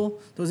dummy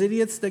people, those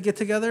idiots that get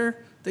together,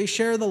 they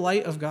share the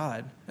light of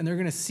God, and they're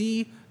going to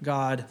see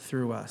God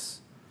through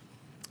us.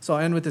 So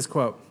I'll end with this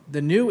quote.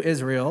 The new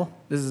Israel,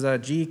 this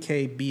is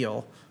G.K.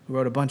 Beale, who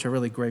wrote a bunch of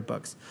really great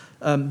books.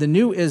 The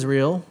new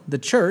Israel, the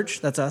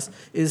church, that's us,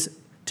 is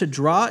to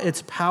draw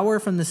its power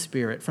from the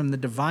Spirit, from the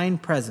divine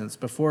presence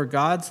before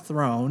God's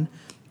throne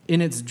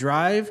in its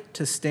drive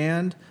to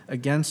stand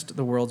against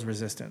the world's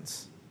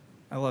resistance.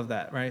 I love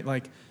that, right?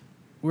 Like,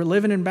 we're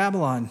living in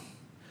Babylon.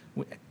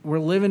 We're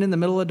living in the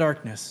middle of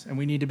darkness, and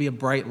we need to be a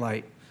bright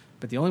light.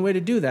 But the only way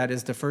to do that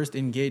is to first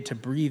engage, to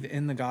breathe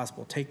in the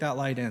gospel. Take that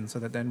light in so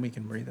that then we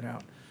can breathe it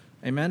out.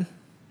 Amen?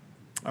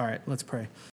 All right, let's pray.